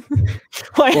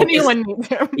 Why anyone needs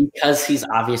him. Because he's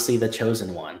obviously the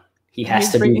chosen one. He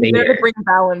has to be there to bring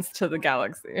balance to the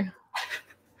galaxy.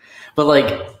 But like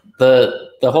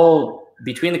the whole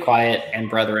between the quiet and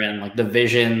Brethren, like the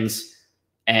visions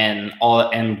and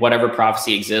whatever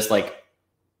prophecy exists, like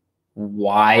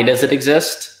why does it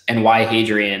exist and why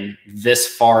Hadrian this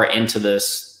far into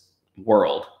this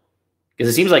world?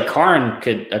 Because it seems like Karn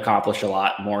could accomplish a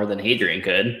lot more than Hadrian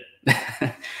could.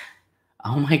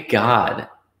 Oh my God.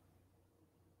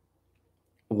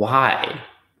 Why?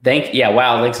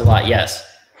 Wow, thanks a lot. Yes.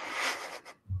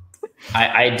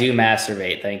 I do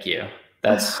masturbate. Thank you.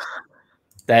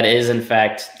 That is in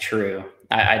fact true.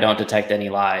 I don't detect any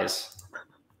lies.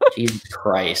 Jesus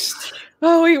Christ.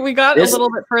 Oh, we got a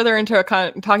little bit further into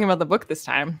talking about the book this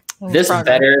time. This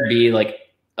better be like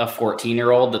a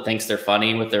 14-year-old that thinks they're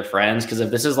funny with their friends, because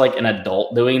if this is like an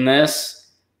adult doing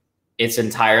this, it's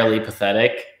entirely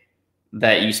pathetic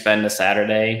that you spend a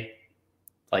Saturday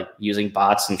like using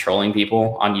bots and trolling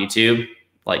people on YouTube.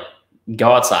 Like,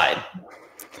 go outside.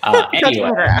 Anyway,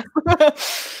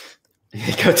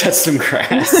 go touch some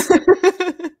grass.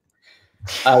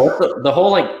 What's the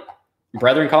whole like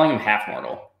Brethren calling him half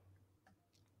mortal?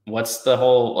 What's the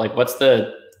whole like?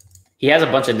 He has a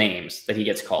bunch of names that he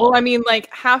gets called. Well, I mean, like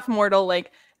half mortal. Like,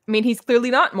 I mean, he's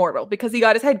clearly not mortal because he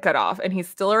got his head cut off and he's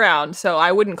still around. So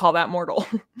I wouldn't call that mortal.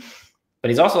 But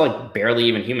he's also like barely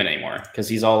even human anymore because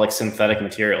he's all like synthetic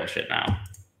material and shit now.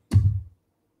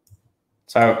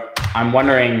 So I'm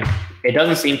wondering, it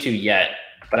doesn't seem to yet,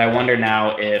 but I wonder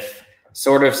now if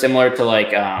sort of similar to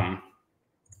like,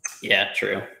 yeah,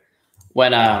 true.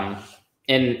 When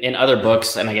in other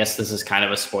books, and I guess this is kind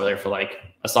of a spoiler for like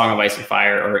A Song of Ice and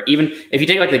Fire, or even if you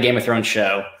take like the Game of Thrones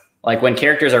show, like when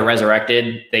characters are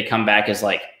resurrected, they come back as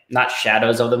like not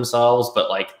shadows of themselves, but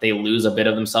like they lose a bit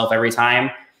of themselves every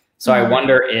time. So I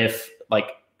wonder if like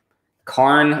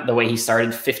Karn, the way he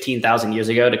started 15,000 years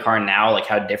ago to Karn now, like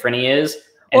how different he is.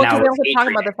 And well, now they also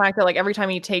talk about the fact that like every time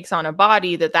he takes on a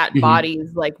body, that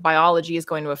body's like biology is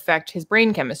going to affect his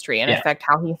brain chemistry and affect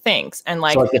how he thinks. And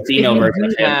like, so like the female version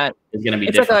of him is going to be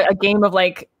it's different. like a game of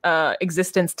like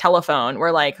existence telephone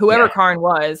where like whoever Karn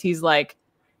was, he's like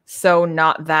so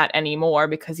not that anymore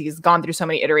because he's gone through so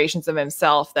many iterations of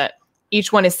himself that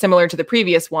each one is similar to the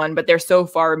previous one, but they're so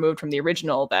far removed from the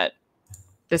original that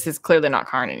this is clearly not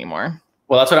Karn anymore.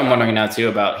 Well, that's what I'm wondering now too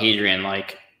about Hadrian.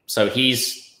 Like, so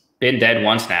he's been dead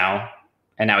once now,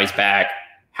 and now he's back.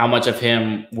 How much of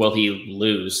him will he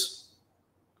lose?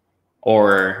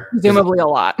 Or presumably a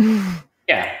lot.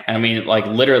 Yeah, I mean, like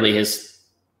literally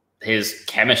his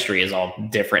chemistry is all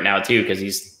different now too, because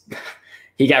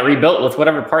he got rebuilt with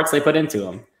whatever parts they put into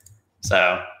him.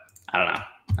 So I don't know.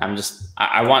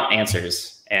 I want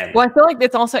answers. And well, I feel like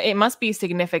it must be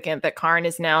significant that Karn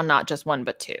is now not just one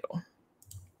but two.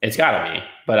 It's gotta be,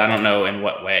 but I don't know in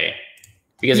what way.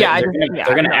 Because they're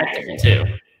gonna act different too,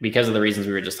 because of the reasons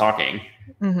we were just talking.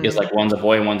 Because like one's a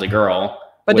boy and one's a girl.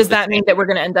 But does that mean that we're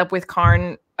gonna end up with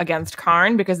Karn against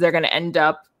Karn because they're gonna end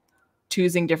up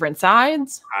choosing different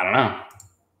sides? I don't know.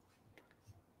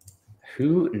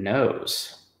 Who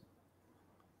knows?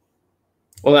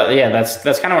 Well, yeah, that's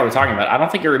kind of what we're talking about. I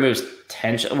don't think it removes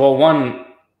tension. Well, one,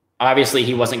 obviously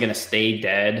he wasn't going to stay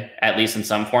dead, at least in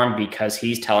some form, because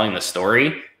he's telling the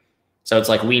story. So it's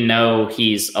like we know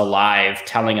he's alive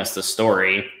telling us the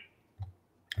story.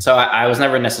 So I was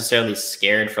never necessarily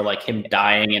scared for like him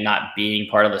dying and not being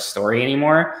part of the story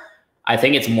anymore. I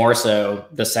think it's more so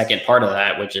the second part of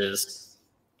that, which is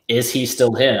he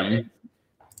still him?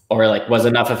 Or like was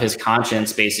enough of his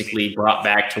conscience basically brought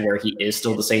back to where he is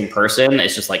still the same person?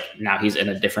 It's just like now he's in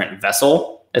a different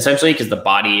vessel, essentially, because the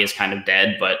body is kind of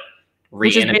dead, but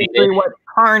reanimated. Which is basically what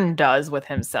Karn does with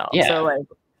himself. Yeah. So like,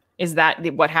 is that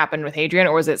what happened with Hadrian,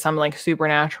 or is it some like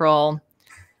supernatural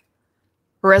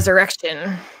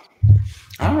resurrection?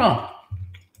 I don't know. A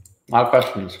lot of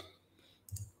questions.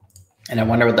 And I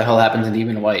wonder what the hell happens in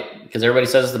Demon White, because everybody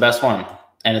says it's the best one,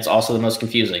 and it's also the most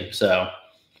confusing. So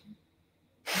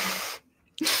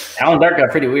Howling Dark got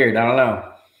pretty weird. I don't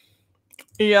know.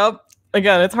 Yep.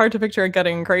 Again, it's hard to picture it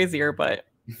getting crazier, but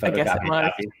I guess it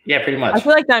must. Yeah, pretty much. I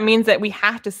feel like that means that we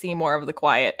have to see more of the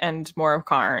Quiet and more of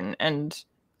Karn, and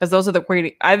because those are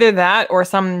the either that or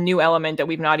some new element that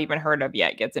we've not even heard of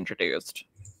yet gets introduced.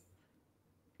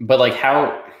 But like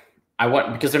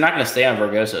because they're not going to stay on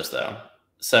Vorgosos though,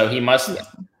 so he must. Yeah.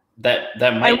 That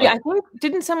might. I think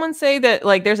didn't someone say that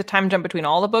like there's a time jump between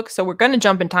all the books, so we're going to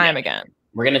jump in time again.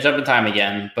 We're going to jump in time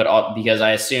again, but because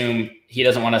I assume he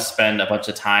doesn't want to spend a bunch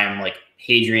of time like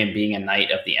Hadrian being a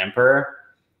knight of the Emperor.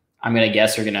 I'm going to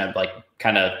guess they're going to like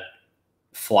kind of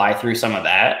fly through some of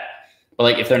that. But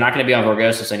like if they're not going to be on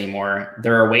Vorgosos anymore,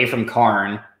 they're away from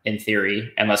Karn in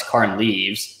theory, unless Karn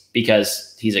leaves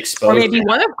because he's exposed. Or maybe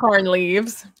one of Karn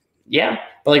leaves. Yeah,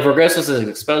 but like Vorgosos is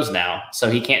exposed now, so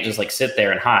he can't just like sit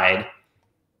there and hide.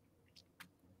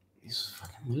 These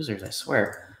fucking losers, I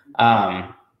swear.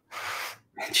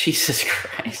 Jesus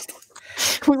Christ.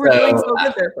 We were doing so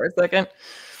good there for a second.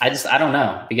 I don't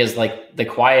know, because like the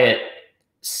Quiet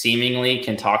seemingly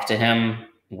can talk to him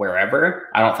wherever.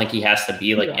 I don't think he has to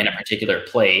be like in a particular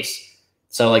place.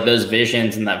 So like those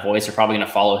visions and that voice are probably going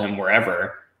to follow him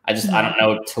wherever. I don't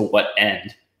know to what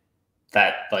end.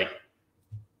 That like,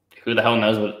 who the hell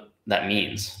knows what that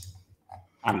means?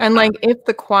 If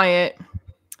the Quiet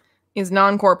is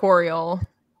non-corporeal,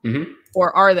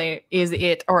 or are they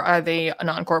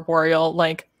non-corporeal?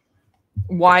 Like,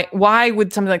 why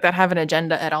would something like that have an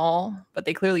agenda at all? But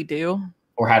they clearly do.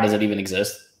 Or how does it even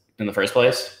exist in the first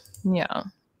place? Yeah.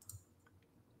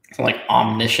 It's like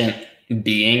omniscient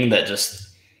being that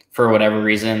just, for whatever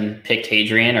reason, picked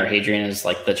Hadrian, or Hadrian is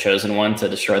like the chosen one to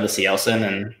destroy the Cielsen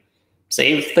and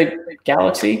save the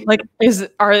galaxy. Like, is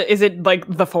it like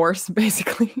the Force,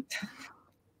 basically?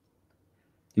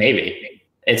 Maybe.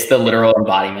 It's the literal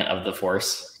embodiment of the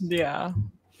Force. Yeah.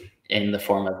 In the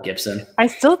form of Gibson. I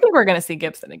still think we're going to see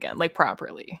Gibson again, like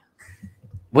properly.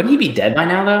 Wouldn't he be dead by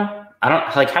now, though? I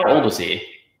don't, like, how old was he?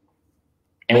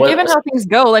 And given how things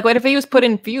go, like, what if he was put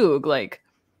in Fugue, like,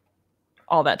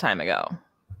 all that time ago?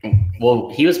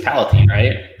 Well, he was Palatine,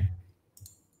 right?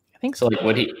 I think so. Like,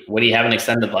 would he have an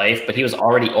extended life? But he was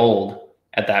already old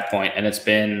at that point, and it's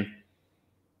been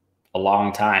a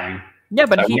long time. Yeah,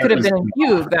 but he could have been in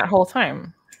Fugue that whole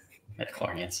time.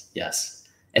 Midichlorians, yes.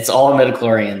 It's all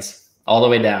midichlorians, all the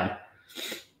way down.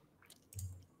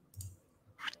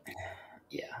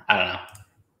 Yeah, I don't know.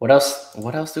 What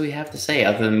else do we have to say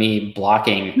other than me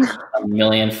blocking a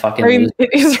million fucking... I mean,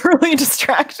 it is really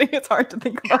distracting. It's hard to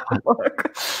think about the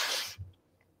book.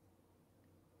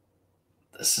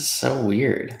 This is so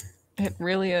weird. It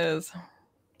really is.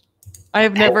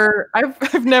 I've never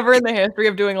in the history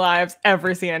of doing lives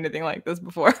ever seen anything like this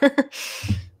before.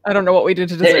 I don't know what we did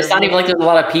to deserve it. It's not even like there's a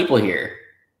lot of people here.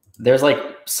 There's like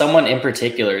someone in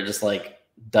particular just like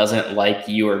doesn't like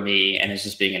you or me and is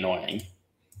just being annoying.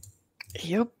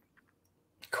 Yep.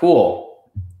 Cool.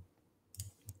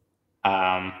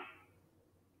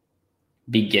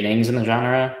 Beginnings in the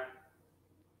genre.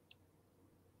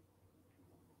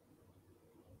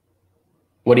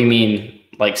 What do you mean,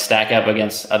 like stack up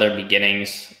against other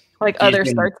beginnings? Like other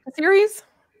starts of the series?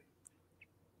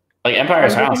 Like Empire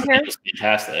of Silence was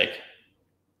fantastic.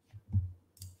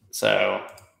 So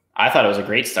I thought it was a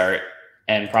great start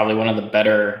and probably one of the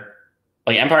better,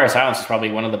 like Empire of Silence is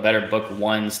probably one of the better book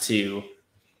ones to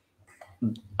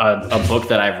a book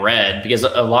that I've read, because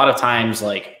a lot of times,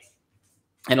 like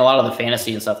in a lot of the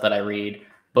fantasy and stuff that I read,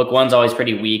 book one's always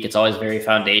pretty weak. It's always very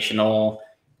foundational.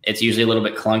 It's usually a little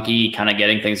bit clunky, kind of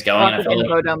getting things going. I feel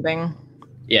like, dumping.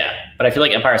 Yeah, but I feel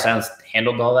like Empire of Silence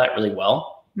handled all that really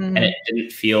well, and it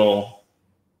didn't feel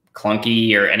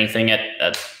clunky or anything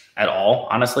at all,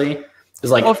 honestly.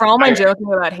 Like, well, for all my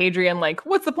joking about Hadrian, like,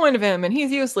 what's the point of him? And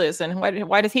he's useless. And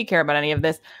why does he care about any of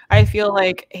this? I feel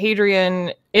like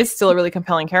Hadrian is still a really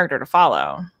compelling character to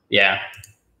follow. Yeah.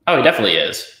 Oh, he definitely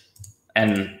is.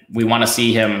 And we want to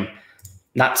see him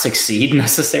not succeed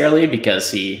necessarily,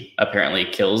 because he apparently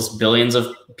kills billions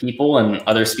of people and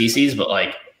other species. But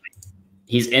like,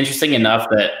 he's interesting enough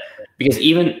that, because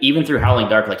even through Howling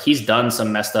Dark, like he's done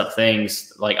some messed up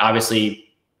things. Like obviously,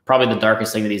 probably the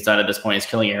darkest thing that he's done at this point is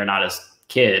killing Aeronautus'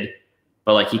 kid,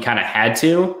 but like he kind of had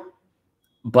to.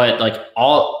 But like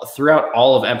throughout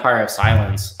all of Empire of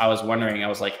Silence, I was wondering, I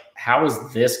was like, how is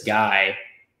this guy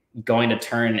going to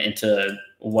turn into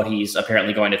what he's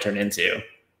apparently going to turn into?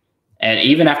 And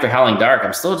even after Howling Dark,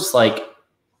 I'm still just like,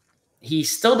 he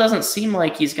still doesn't seem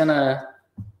like he's gonna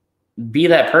be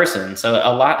that person. So a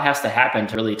lot has to happen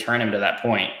to really turn him to that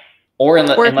point, or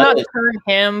not turn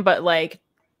him, but like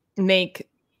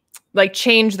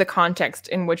change the context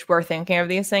in which we're thinking of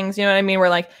these things. You know what I mean? Where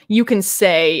like you can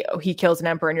say, oh, he kills an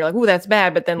emperor, and you're like, oh, that's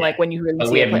bad. But then like when you really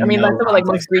see it, I mean, that's what like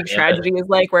most Greek tragedy is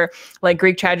like, where like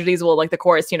Greek tragedies will, like the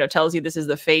chorus, tells you this is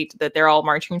the fate that they're all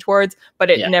marching towards,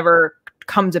 but it never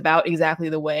comes about exactly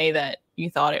the way that you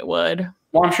thought it would.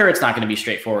 Well, I'm sure it's not going to be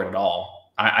straightforward at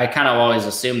all. I kind of always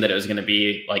assumed that it was going to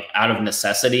be like out of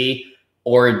necessity,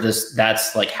 or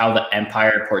that's like how the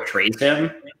empire portrays him.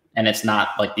 And it's not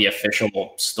like the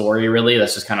official story, really.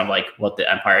 That's just kind of like what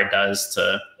the empire does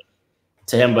to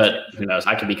him. But who knows?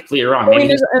 I could be completely wrong. I mean,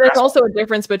 there's also a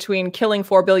difference between killing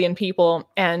 4 billion people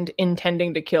and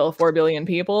intending to kill 4 billion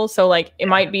people. So like it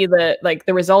might be that like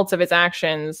the results of its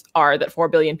actions are that 4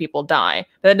 billion people die.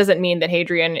 But that doesn't mean that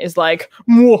Hadrian is like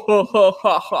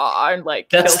and like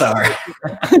Death Star.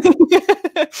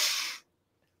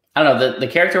 I don't know. The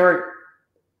character work,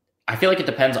 I feel like it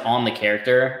depends on the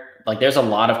character. Like there's a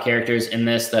lot of characters in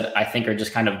this that I think are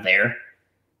just kind of there.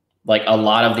 Like a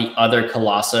lot of the other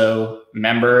Colosso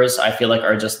members, I feel like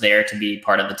are just there to be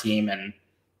part of the team and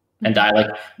die. Like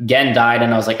Gen died,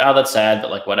 and I was like, oh, that's sad, but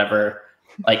like whatever.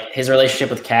 Like his relationship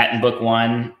with Kat in book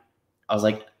 1, I was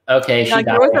like, okay, she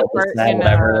died.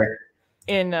 Whatever.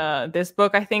 In this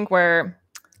book, I think, where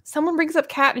someone brings up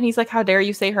Kat and he's like, how dare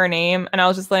you say her name? And I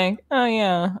was just like, oh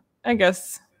yeah, I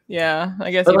guess. Yeah,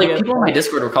 I guess. But like people on my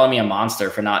Discord were calling me a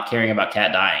monster for not caring about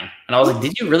Kat dying, and I was like,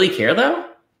 "Did you really care though?"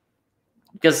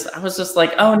 Because I was just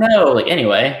like, "Oh no!" Like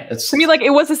anyway, it's to me like it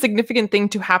was a significant thing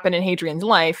to happen in Hadrian's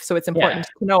life, so it's important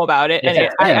to know about it. And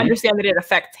I understand that it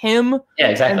affects him,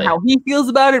 exactly, and how he feels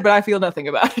about it, but I feel nothing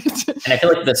about it. And I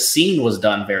feel like the scene was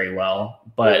done very well,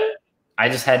 but I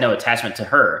just had no attachment to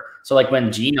her. So like when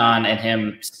Genon and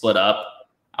him split up,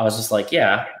 I was just like,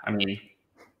 "Yeah, I mean."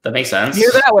 That makes sense.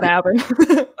 Knew that would happen.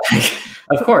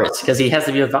 Of course, because he has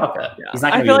to be with Valka. Yeah. He's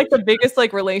not I feel like the biggest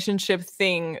like relationship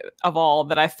thing of all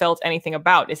that I felt anything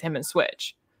about is him and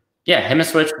Switch. Yeah, him and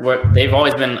Switch, they've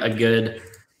always been a good,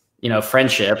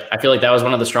 friendship. I feel like that was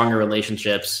one of the stronger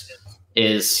relationships,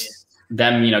 is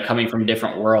them, coming from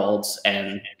different worlds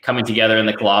and coming together in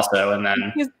the Colosso, and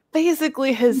then he's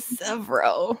basically his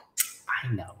Severo.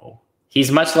 I know.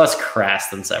 He's much less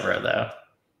crass than Severo, though.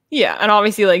 Yeah, and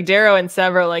obviously, like, Darrow and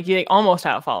Severo, like, they almost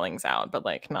have fallings out, but,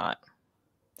 like, not.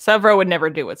 Severo would never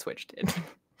do what Switch did.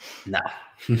 No.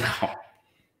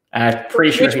 I'm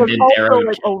pretty sure he did Darrow.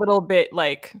 Like, a little bit,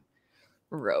 like,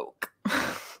 rogue.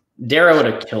 Darrow would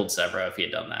have killed Severo if he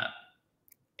had done that.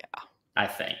 Yeah. I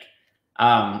think.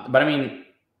 But, I mean,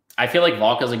 I feel like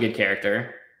Valka's a good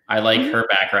character. I like her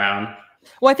background.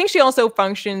 Well, I think she also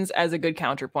functions as a good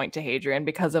counterpoint to Hadrian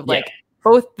because of, like,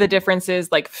 both the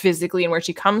differences like physically and where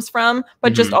she comes from,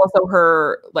 but just also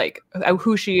her like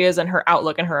who she is and her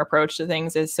outlook and her approach to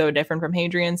things is so different from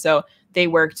Hadrian. So they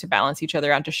work to balance each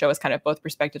other out to show us kind of both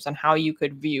perspectives on how you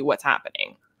could view what's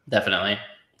happening. Definitely.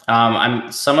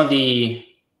 Some of the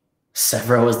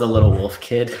Severo is the little wolf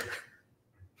kid.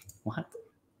 What?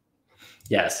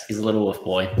 Yes, he's a little wolf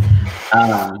boy.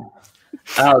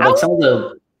 Like some of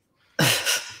the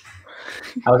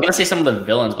I was gonna say some of the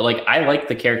villains, but like I like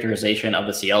the characterization of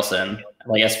the Cielson,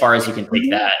 like as far as you can take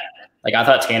that. Like I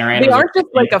thought Tanaran. They aren't just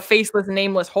like a faceless,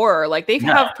 nameless horror. Like they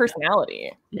have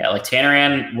personality. Yeah, like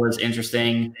Tanaran was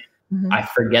interesting. I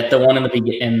forget the one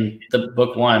in the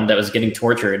book one that was getting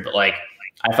tortured, but like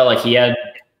I felt like he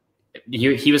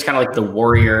was kind of like the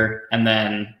warrior and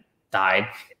then died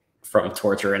from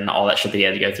torture and all that shit that he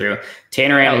had to go through.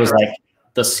 Tanaran was like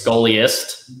the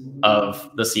sculliest of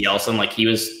the Cielson. Like he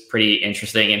was pretty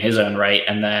interesting in his own right.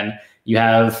 And then you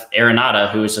have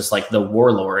Arenata, who is just like the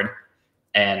warlord.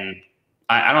 And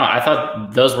I don't know. I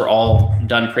thought those were all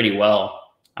done pretty well.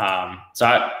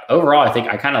 Overall, I think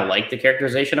I kind of like the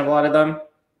characterization of a lot of them,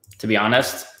 to be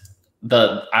honest.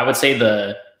 I would say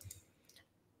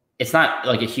it's not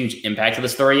like a huge impact to the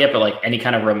story yet, but like any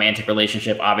kind of romantic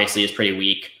relationship obviously is pretty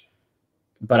weak.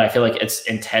 But I feel like it's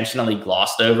intentionally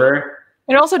glossed over.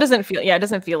 It also doesn't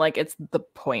feel like it's the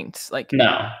point. Like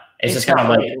no, it's just kind of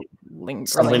like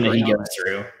something that he goes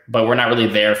through, but we're not really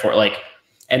there for like,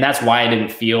 and that's why I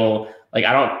didn't feel like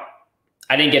I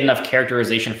didn't get enough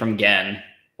characterization from Gen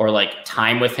or like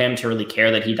time with him to really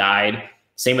care that he died.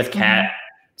 Same with Kat,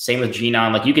 same with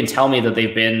Genon. Like you can tell me that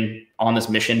they've been on this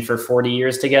mission for 40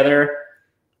 years together.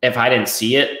 If I didn't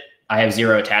see it, I have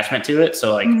zero attachment to it.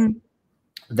 So like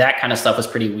that kind of stuff was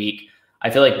pretty weak. I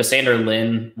feel like Basander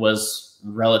Liene was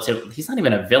he's not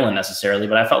even a villain necessarily,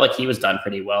 but I felt like he was done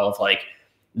pretty well of like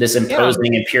this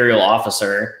imposing imperial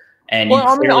officer. And you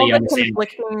clearly understand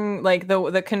conflicting, like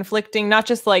the conflicting, not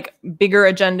just like bigger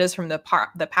agendas from the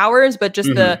powers, but just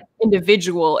the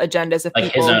individual agendas of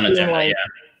like people. His own agenda, like,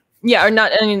 yeah, or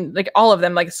not. I mean, like all of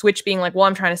them, like Switch being like, well,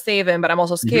 I'm trying to save him, but I'm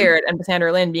also scared. And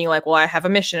Basander Liene being like, well, I have a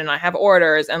mission and I have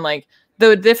orders. And like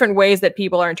the different ways that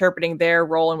people are interpreting their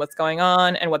role and what's going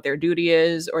on and what their duty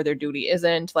is or their duty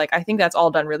isn't. Like, I think that's all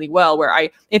done really well, where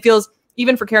it feels,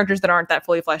 even for characters that aren't that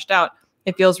fully fleshed out,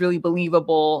 it feels really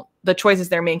believable, the choices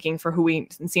they're making for who we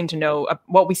seem to know,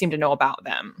 what we seem to know about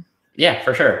them. Yeah,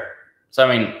 for sure. So,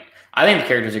 I mean, I think the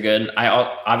characters are good.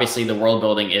 Obviously the world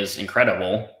building is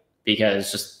incredible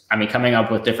because coming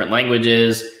up with different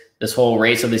languages, this whole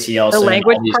race of the Cielson. The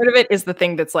language part of it is the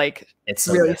thing that's like, it's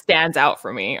so really good. Stands out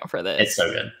for me for this. It's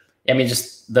so good. I mean,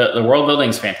 just the world building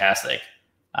is fantastic.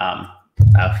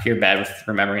 You're bad with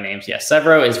remembering names. Yeah,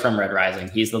 Severo is from Red Rising.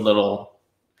 He's the little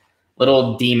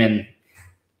demon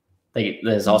that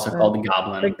is also called the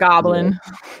Goblin. The Goblin.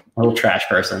 Little trash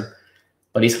person.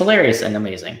 But he's hilarious and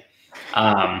amazing.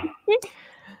 Yeah,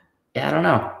 I don't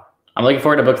know. I'm looking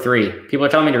forward to book 3. People are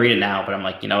telling me to read it now, but I'm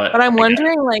like, you know what? But I'm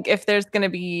wondering, like, if there's going to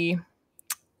be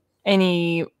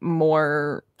any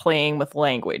more playing with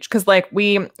language. Because, like,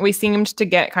 we seemed to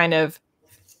get kind of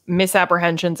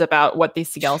misapprehensions about what the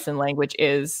Cielson language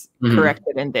is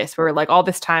corrected in this. Where, like, all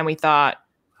this time we thought,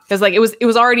 because like it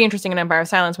was already interesting in Empire of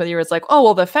Silence, whether it's like, oh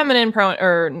well, the feminine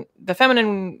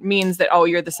means that, oh,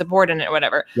 you're the subordinate or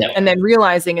whatever, and then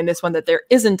realizing in this one that there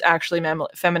isn't actually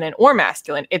feminine or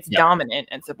masculine, it's dominant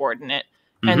and subordinate,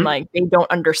 and like they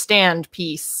don't understand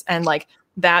peace and like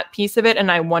that piece of it. And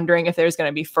I'm wondering if there's going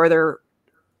to be further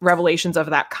revelations of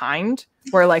that kind,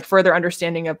 where like further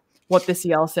understanding of what the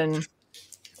Cielson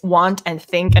want and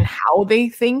think and how they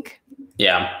think.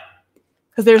 Yeah.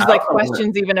 Because there's like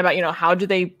questions even about, how do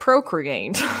they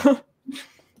procreate?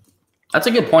 That's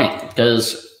a good point.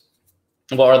 Because,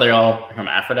 well, are they all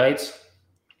hermaphrodites?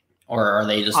 Or are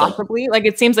they just possibly? Like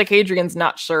it seems like Hadrian's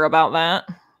not sure about that.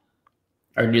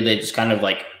 Or do they just kind of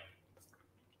like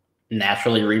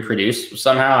naturally reproduce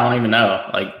somehow? I don't even know.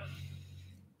 Like,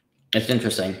 it's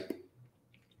interesting.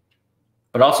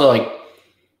 But also, like,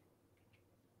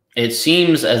 it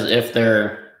seems as if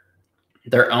they're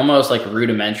almost like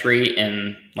rudimentary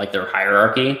in like their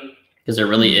hierarchy, because there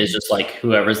really is just like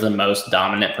whoever's the most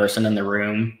dominant person in the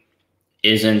room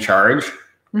is in charge,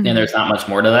 and there's not much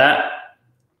more to that.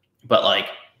 But like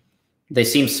they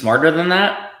seem smarter than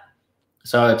that,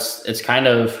 so it's kind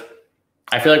of,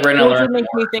 I feel like we're gonna learn. It makes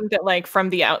me think that like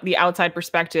from the outside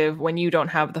perspective, when you don't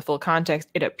have the full context,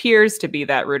 it appears to be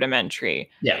that rudimentary.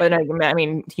 Yeah, but I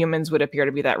mean, humans would appear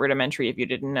to be that rudimentary if you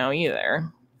didn't know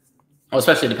either. Well,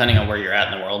 especially depending on where you're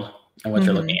at in the world and what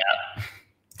you're looking at.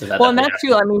 And that's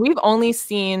true. I mean, we've only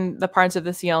seen the parts of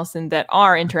the Cielson that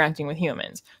are interacting with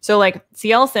humans. So, like,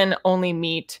 Cielson only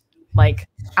meet, like,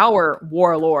 our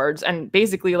warlords. And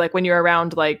basically, like, when you're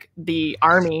around, like, the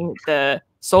army, the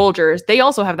soldiers, they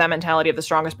also have that mentality of the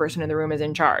strongest person in the room is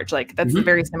in charge. Like, that's a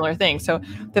very similar thing. So,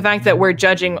 the fact that we're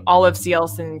judging all of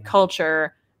Cielson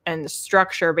culture and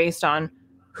structure based on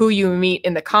who you meet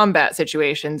in the combat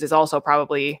situations is also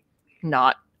probably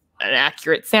not an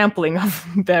accurate sampling of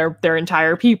their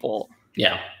entire people.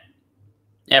 Yeah,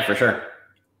 for sure.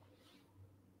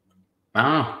 I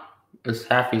don't know. This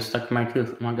happy stuck in my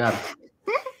tooth. Oh my god.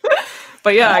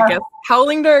 But yeah, I guess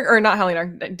Howling Dark, or not Howling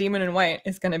Dark, Demon in White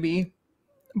is going to be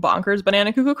bonkers,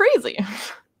 banana cuckoo crazy.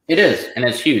 It is, and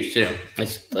it's huge too.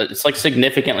 It's like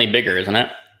significantly bigger, isn't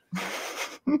it?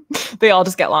 They all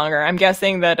just get longer. I'm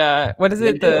guessing that what is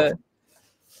it?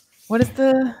 What is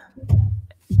the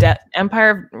Death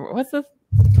Empire? What's the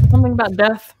something about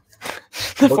death?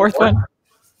 The fourth one.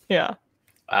 Yeah.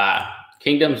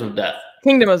 Kingdoms of Death.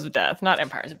 Kingdoms of Death, not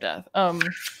Empires of Death. I'm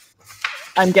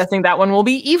guessing that one will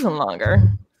be even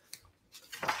longer.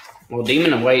 Well,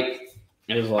 Demon in White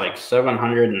is like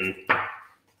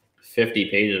 750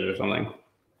 pages or something.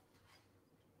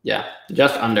 Yeah,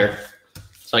 just under.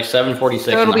 It's like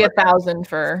 746. So it'll be 1,000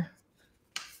 for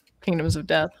Kingdoms of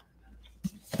Death.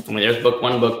 I mean, there's book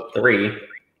 1, book 3.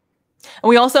 And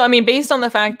we also, I mean, based on the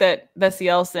fact that the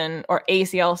Cielson or a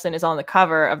Cielson is on the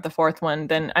cover of the fourth one,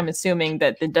 then I'm assuming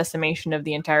that the decimation of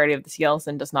the entirety of the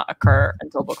Cielson does not occur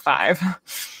until book 5.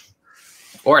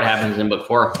 Or it happens in book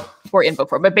 4. Or in book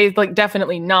 4, but basically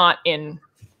definitely not in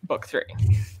book 3.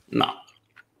 No.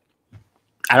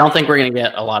 I don't think we're going to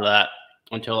get a lot of that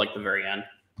until like the very end.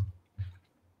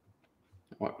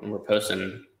 We're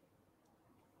posting.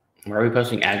 Where are we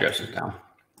posting addresses now?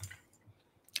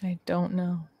 I don't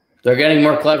know. They're getting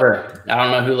more clever. I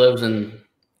don't know who lives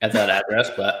at that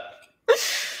address, but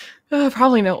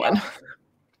probably no one.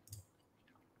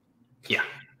 Yeah.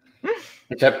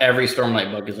 Except every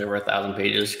Stormlight book is over 1,000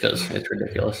 pages because it's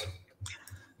ridiculous.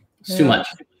 It's too much.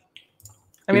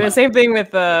 I mean, the same thing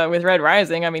with Red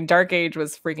Rising. I mean, Dark Age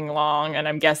was freaking long, and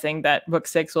I'm guessing that book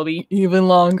 6 will be even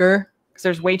longer because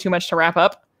there's way too much to wrap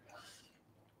up.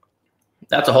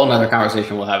 That's a whole nother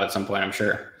conversation we'll have at some point, I'm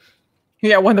sure.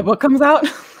 Yeah, when the book comes out.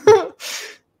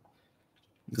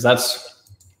 Because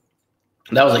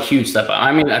that was a huge step up.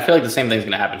 I mean, I feel like the same thing's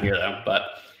going to happen here, though. But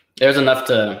there's enough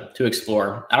to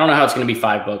explore. I don't know how it's going to be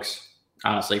 5 books,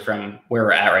 honestly, from where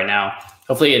we're at right now.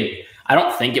 Hopefully, I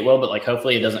don't think it will, but like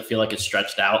hopefully it doesn't feel like it's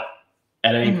stretched out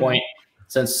at any point,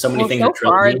 since so many things. So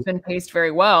far, it's been paced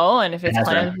very well, and if it's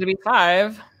planned to be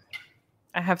 5,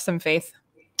 I have some faith.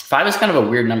 5 is kind of a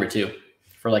weird number too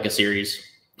for like a series.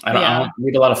 I don't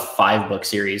read a lot of 5-book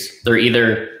series. They're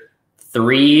either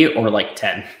 3 or like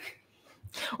 10.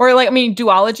 Or like, I mean,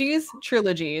 duologies,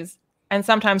 trilogies, and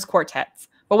sometimes quartets.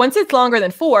 But once it's longer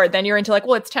than 4, then you're into like,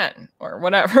 well, it's 10 or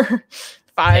whatever.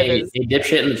 5 is... Hey,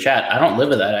 dipshit in the chat. I don't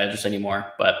live at that address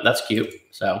anymore, but that's cute.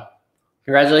 So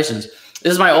congratulations.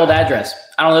 This is my old address.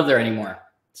 I don't live there anymore.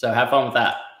 So have fun with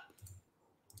that.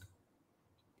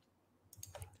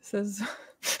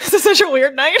 This is such a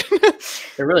weird night.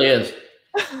 It really is.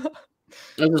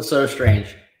 This is so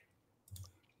strange.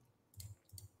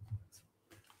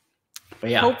 But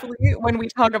yeah. Hopefully when we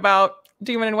talk about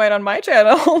Demon in White on my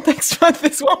channel next month,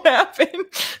 this won't happen.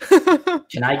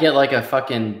 Can I get like a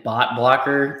fucking bot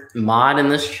blocker mod in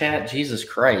this chat? Jesus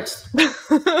Christ.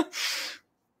 That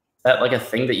like a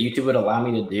thing that YouTube would allow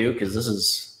me to do? Because this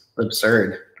is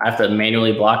absurd. I have to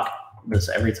manually block this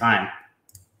every time.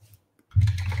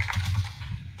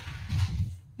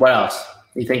 What else?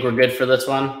 You think we're good for this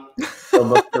one? For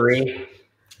book 3?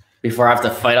 Before I have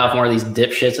to fight off more of these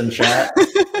dipshits in chat?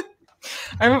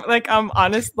 I'm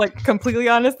honest, like completely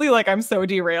honestly, like I'm so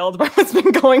derailed by what's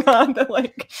been going on that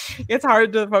like it's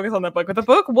hard to focus on the book. But the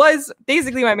book was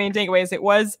basically my main takeaways. It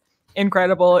was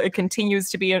incredible. It continues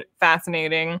to be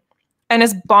fascinating. And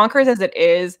as bonkers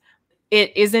as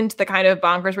it isn't the kind of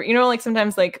bonkers where, you know, like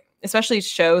sometimes like, especially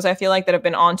shows I feel like that have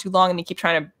been on too long and they keep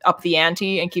trying to up the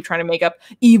ante and keep trying to make up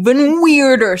even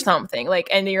weirder something. Like,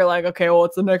 and you're like, okay, well,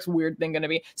 what's the next weird thing going to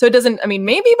be? So it doesn't, I mean,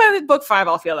 maybe by the book 5,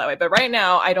 I'll feel that way. But right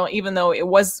now I don't, even though it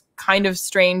was kind of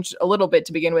strange a little bit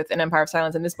to begin with in Empire of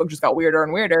Silence, and this book just got weirder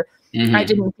and weirder. I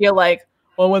didn't feel like,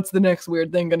 well, what's the next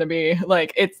weird thing going to be?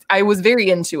 Like I was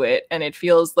very into it, and it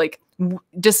feels like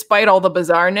despite all the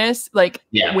bizarreness, like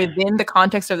within the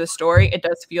context of the story, it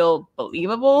does feel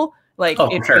believable. Like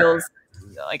it feels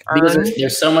like earned. Because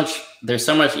there's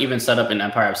so much even set up in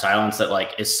Empire of Silence that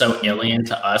like is so alien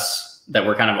to us that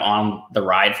we're kind of on the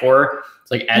ride for. It's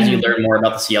like as you learn more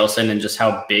about the Cielson and just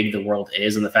how big the world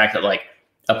is, and the fact that like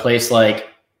a place like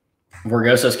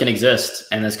Vorgosos can exist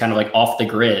and is kind of like off the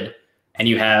grid, and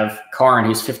you have Karn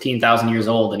who's 15,000 years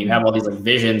old, and you have all these like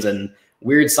visions and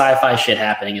weird sci-fi shit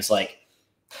happening. It's like,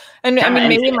 and I mean,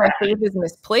 maybe my faith is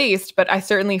misplaced, but I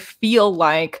certainly feel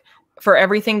like for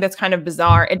everything that's kind of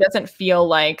bizarre, it doesn't feel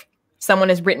like someone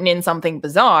has written in something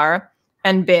bizarre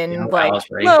and been like,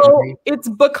 no, it's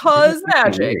because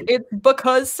magic, it's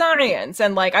because science,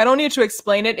 and like I don't need to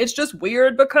explain it, it's just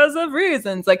weird because of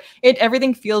reasons. Like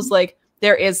everything feels like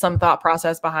there is some thought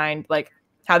process behind like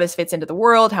how this fits into the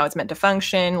world, how it's meant to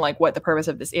function, like what the purpose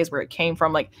of this is, where it came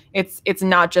from. Like it's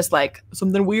not just like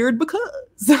something weird because.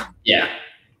 Yeah,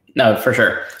 no, for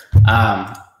sure.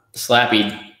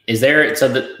 Slappy, is there,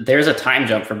 there's a time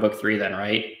jump for book 3 then,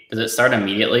 right? Does it start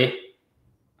immediately?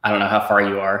 I don't know how far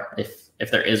you are, if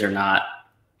there is or not,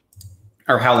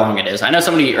 or how long it is. I know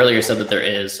somebody earlier said that there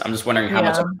is. I'm just wondering how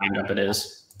much of a time jump it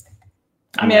is.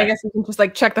 I mean, I guess you can just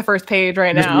like check the first page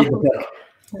right now.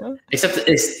 Yeah. Except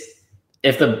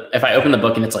if I open the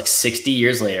book and it's like 60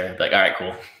 years later, I'd be like, all right,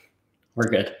 cool, we're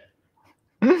good.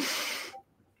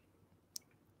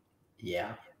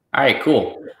 Yeah. All right,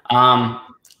 cool.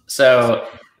 So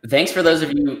thanks for those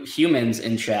of you humans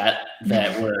in chat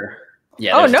that were.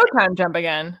 Yeah. Oh, no time jump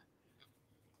again.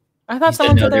 I thought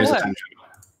someone said there was.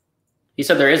 He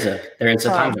said there is a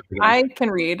time jump again. I can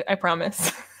read, I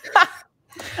promise.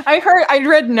 I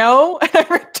read no, and I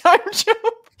read time jump.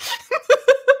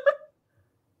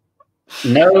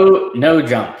 No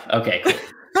jump. Okay, cool.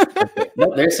 Okay.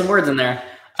 Nope, there's some words in there.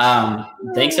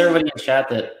 Thanks everybody in chat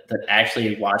that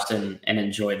actually watched and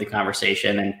enjoyed the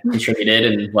conversation and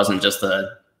contributed and wasn't just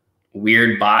a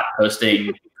weird bot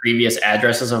posting previous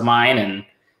addresses of mine and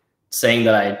saying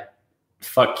that I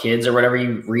fuck kids or whatever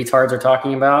you retards are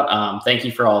talking about. Thank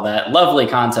you for all that lovely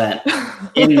content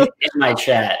in my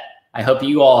chat. I hope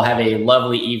you all have a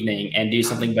lovely evening and do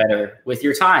something better with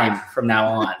your time from now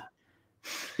on,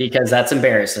 because that's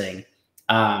embarrassing.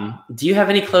 Do you have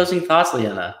any closing thoughts,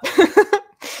 Liene?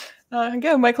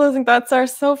 Again, my closing thoughts are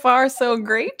so far so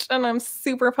great, and I'm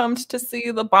super pumped to see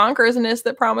the bonkersness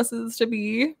that promises to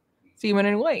be Demon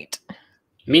in White.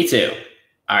 Me too.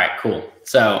 All right, cool.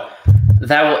 So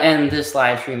that will end this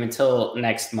live stream until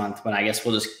next month, when I guess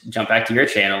we'll just jump back to your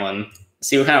channel and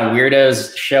see what kind of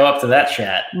weirdos show up to that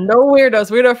chat. No weirdos,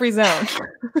 weirdo free zone.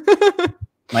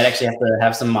 Might actually have to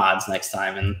have some mods next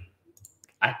time, and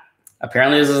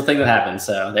apparently this is a thing that happens.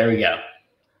 So there we go.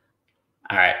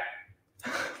 All right.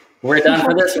 We're done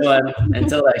for this one.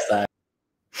 Until next time.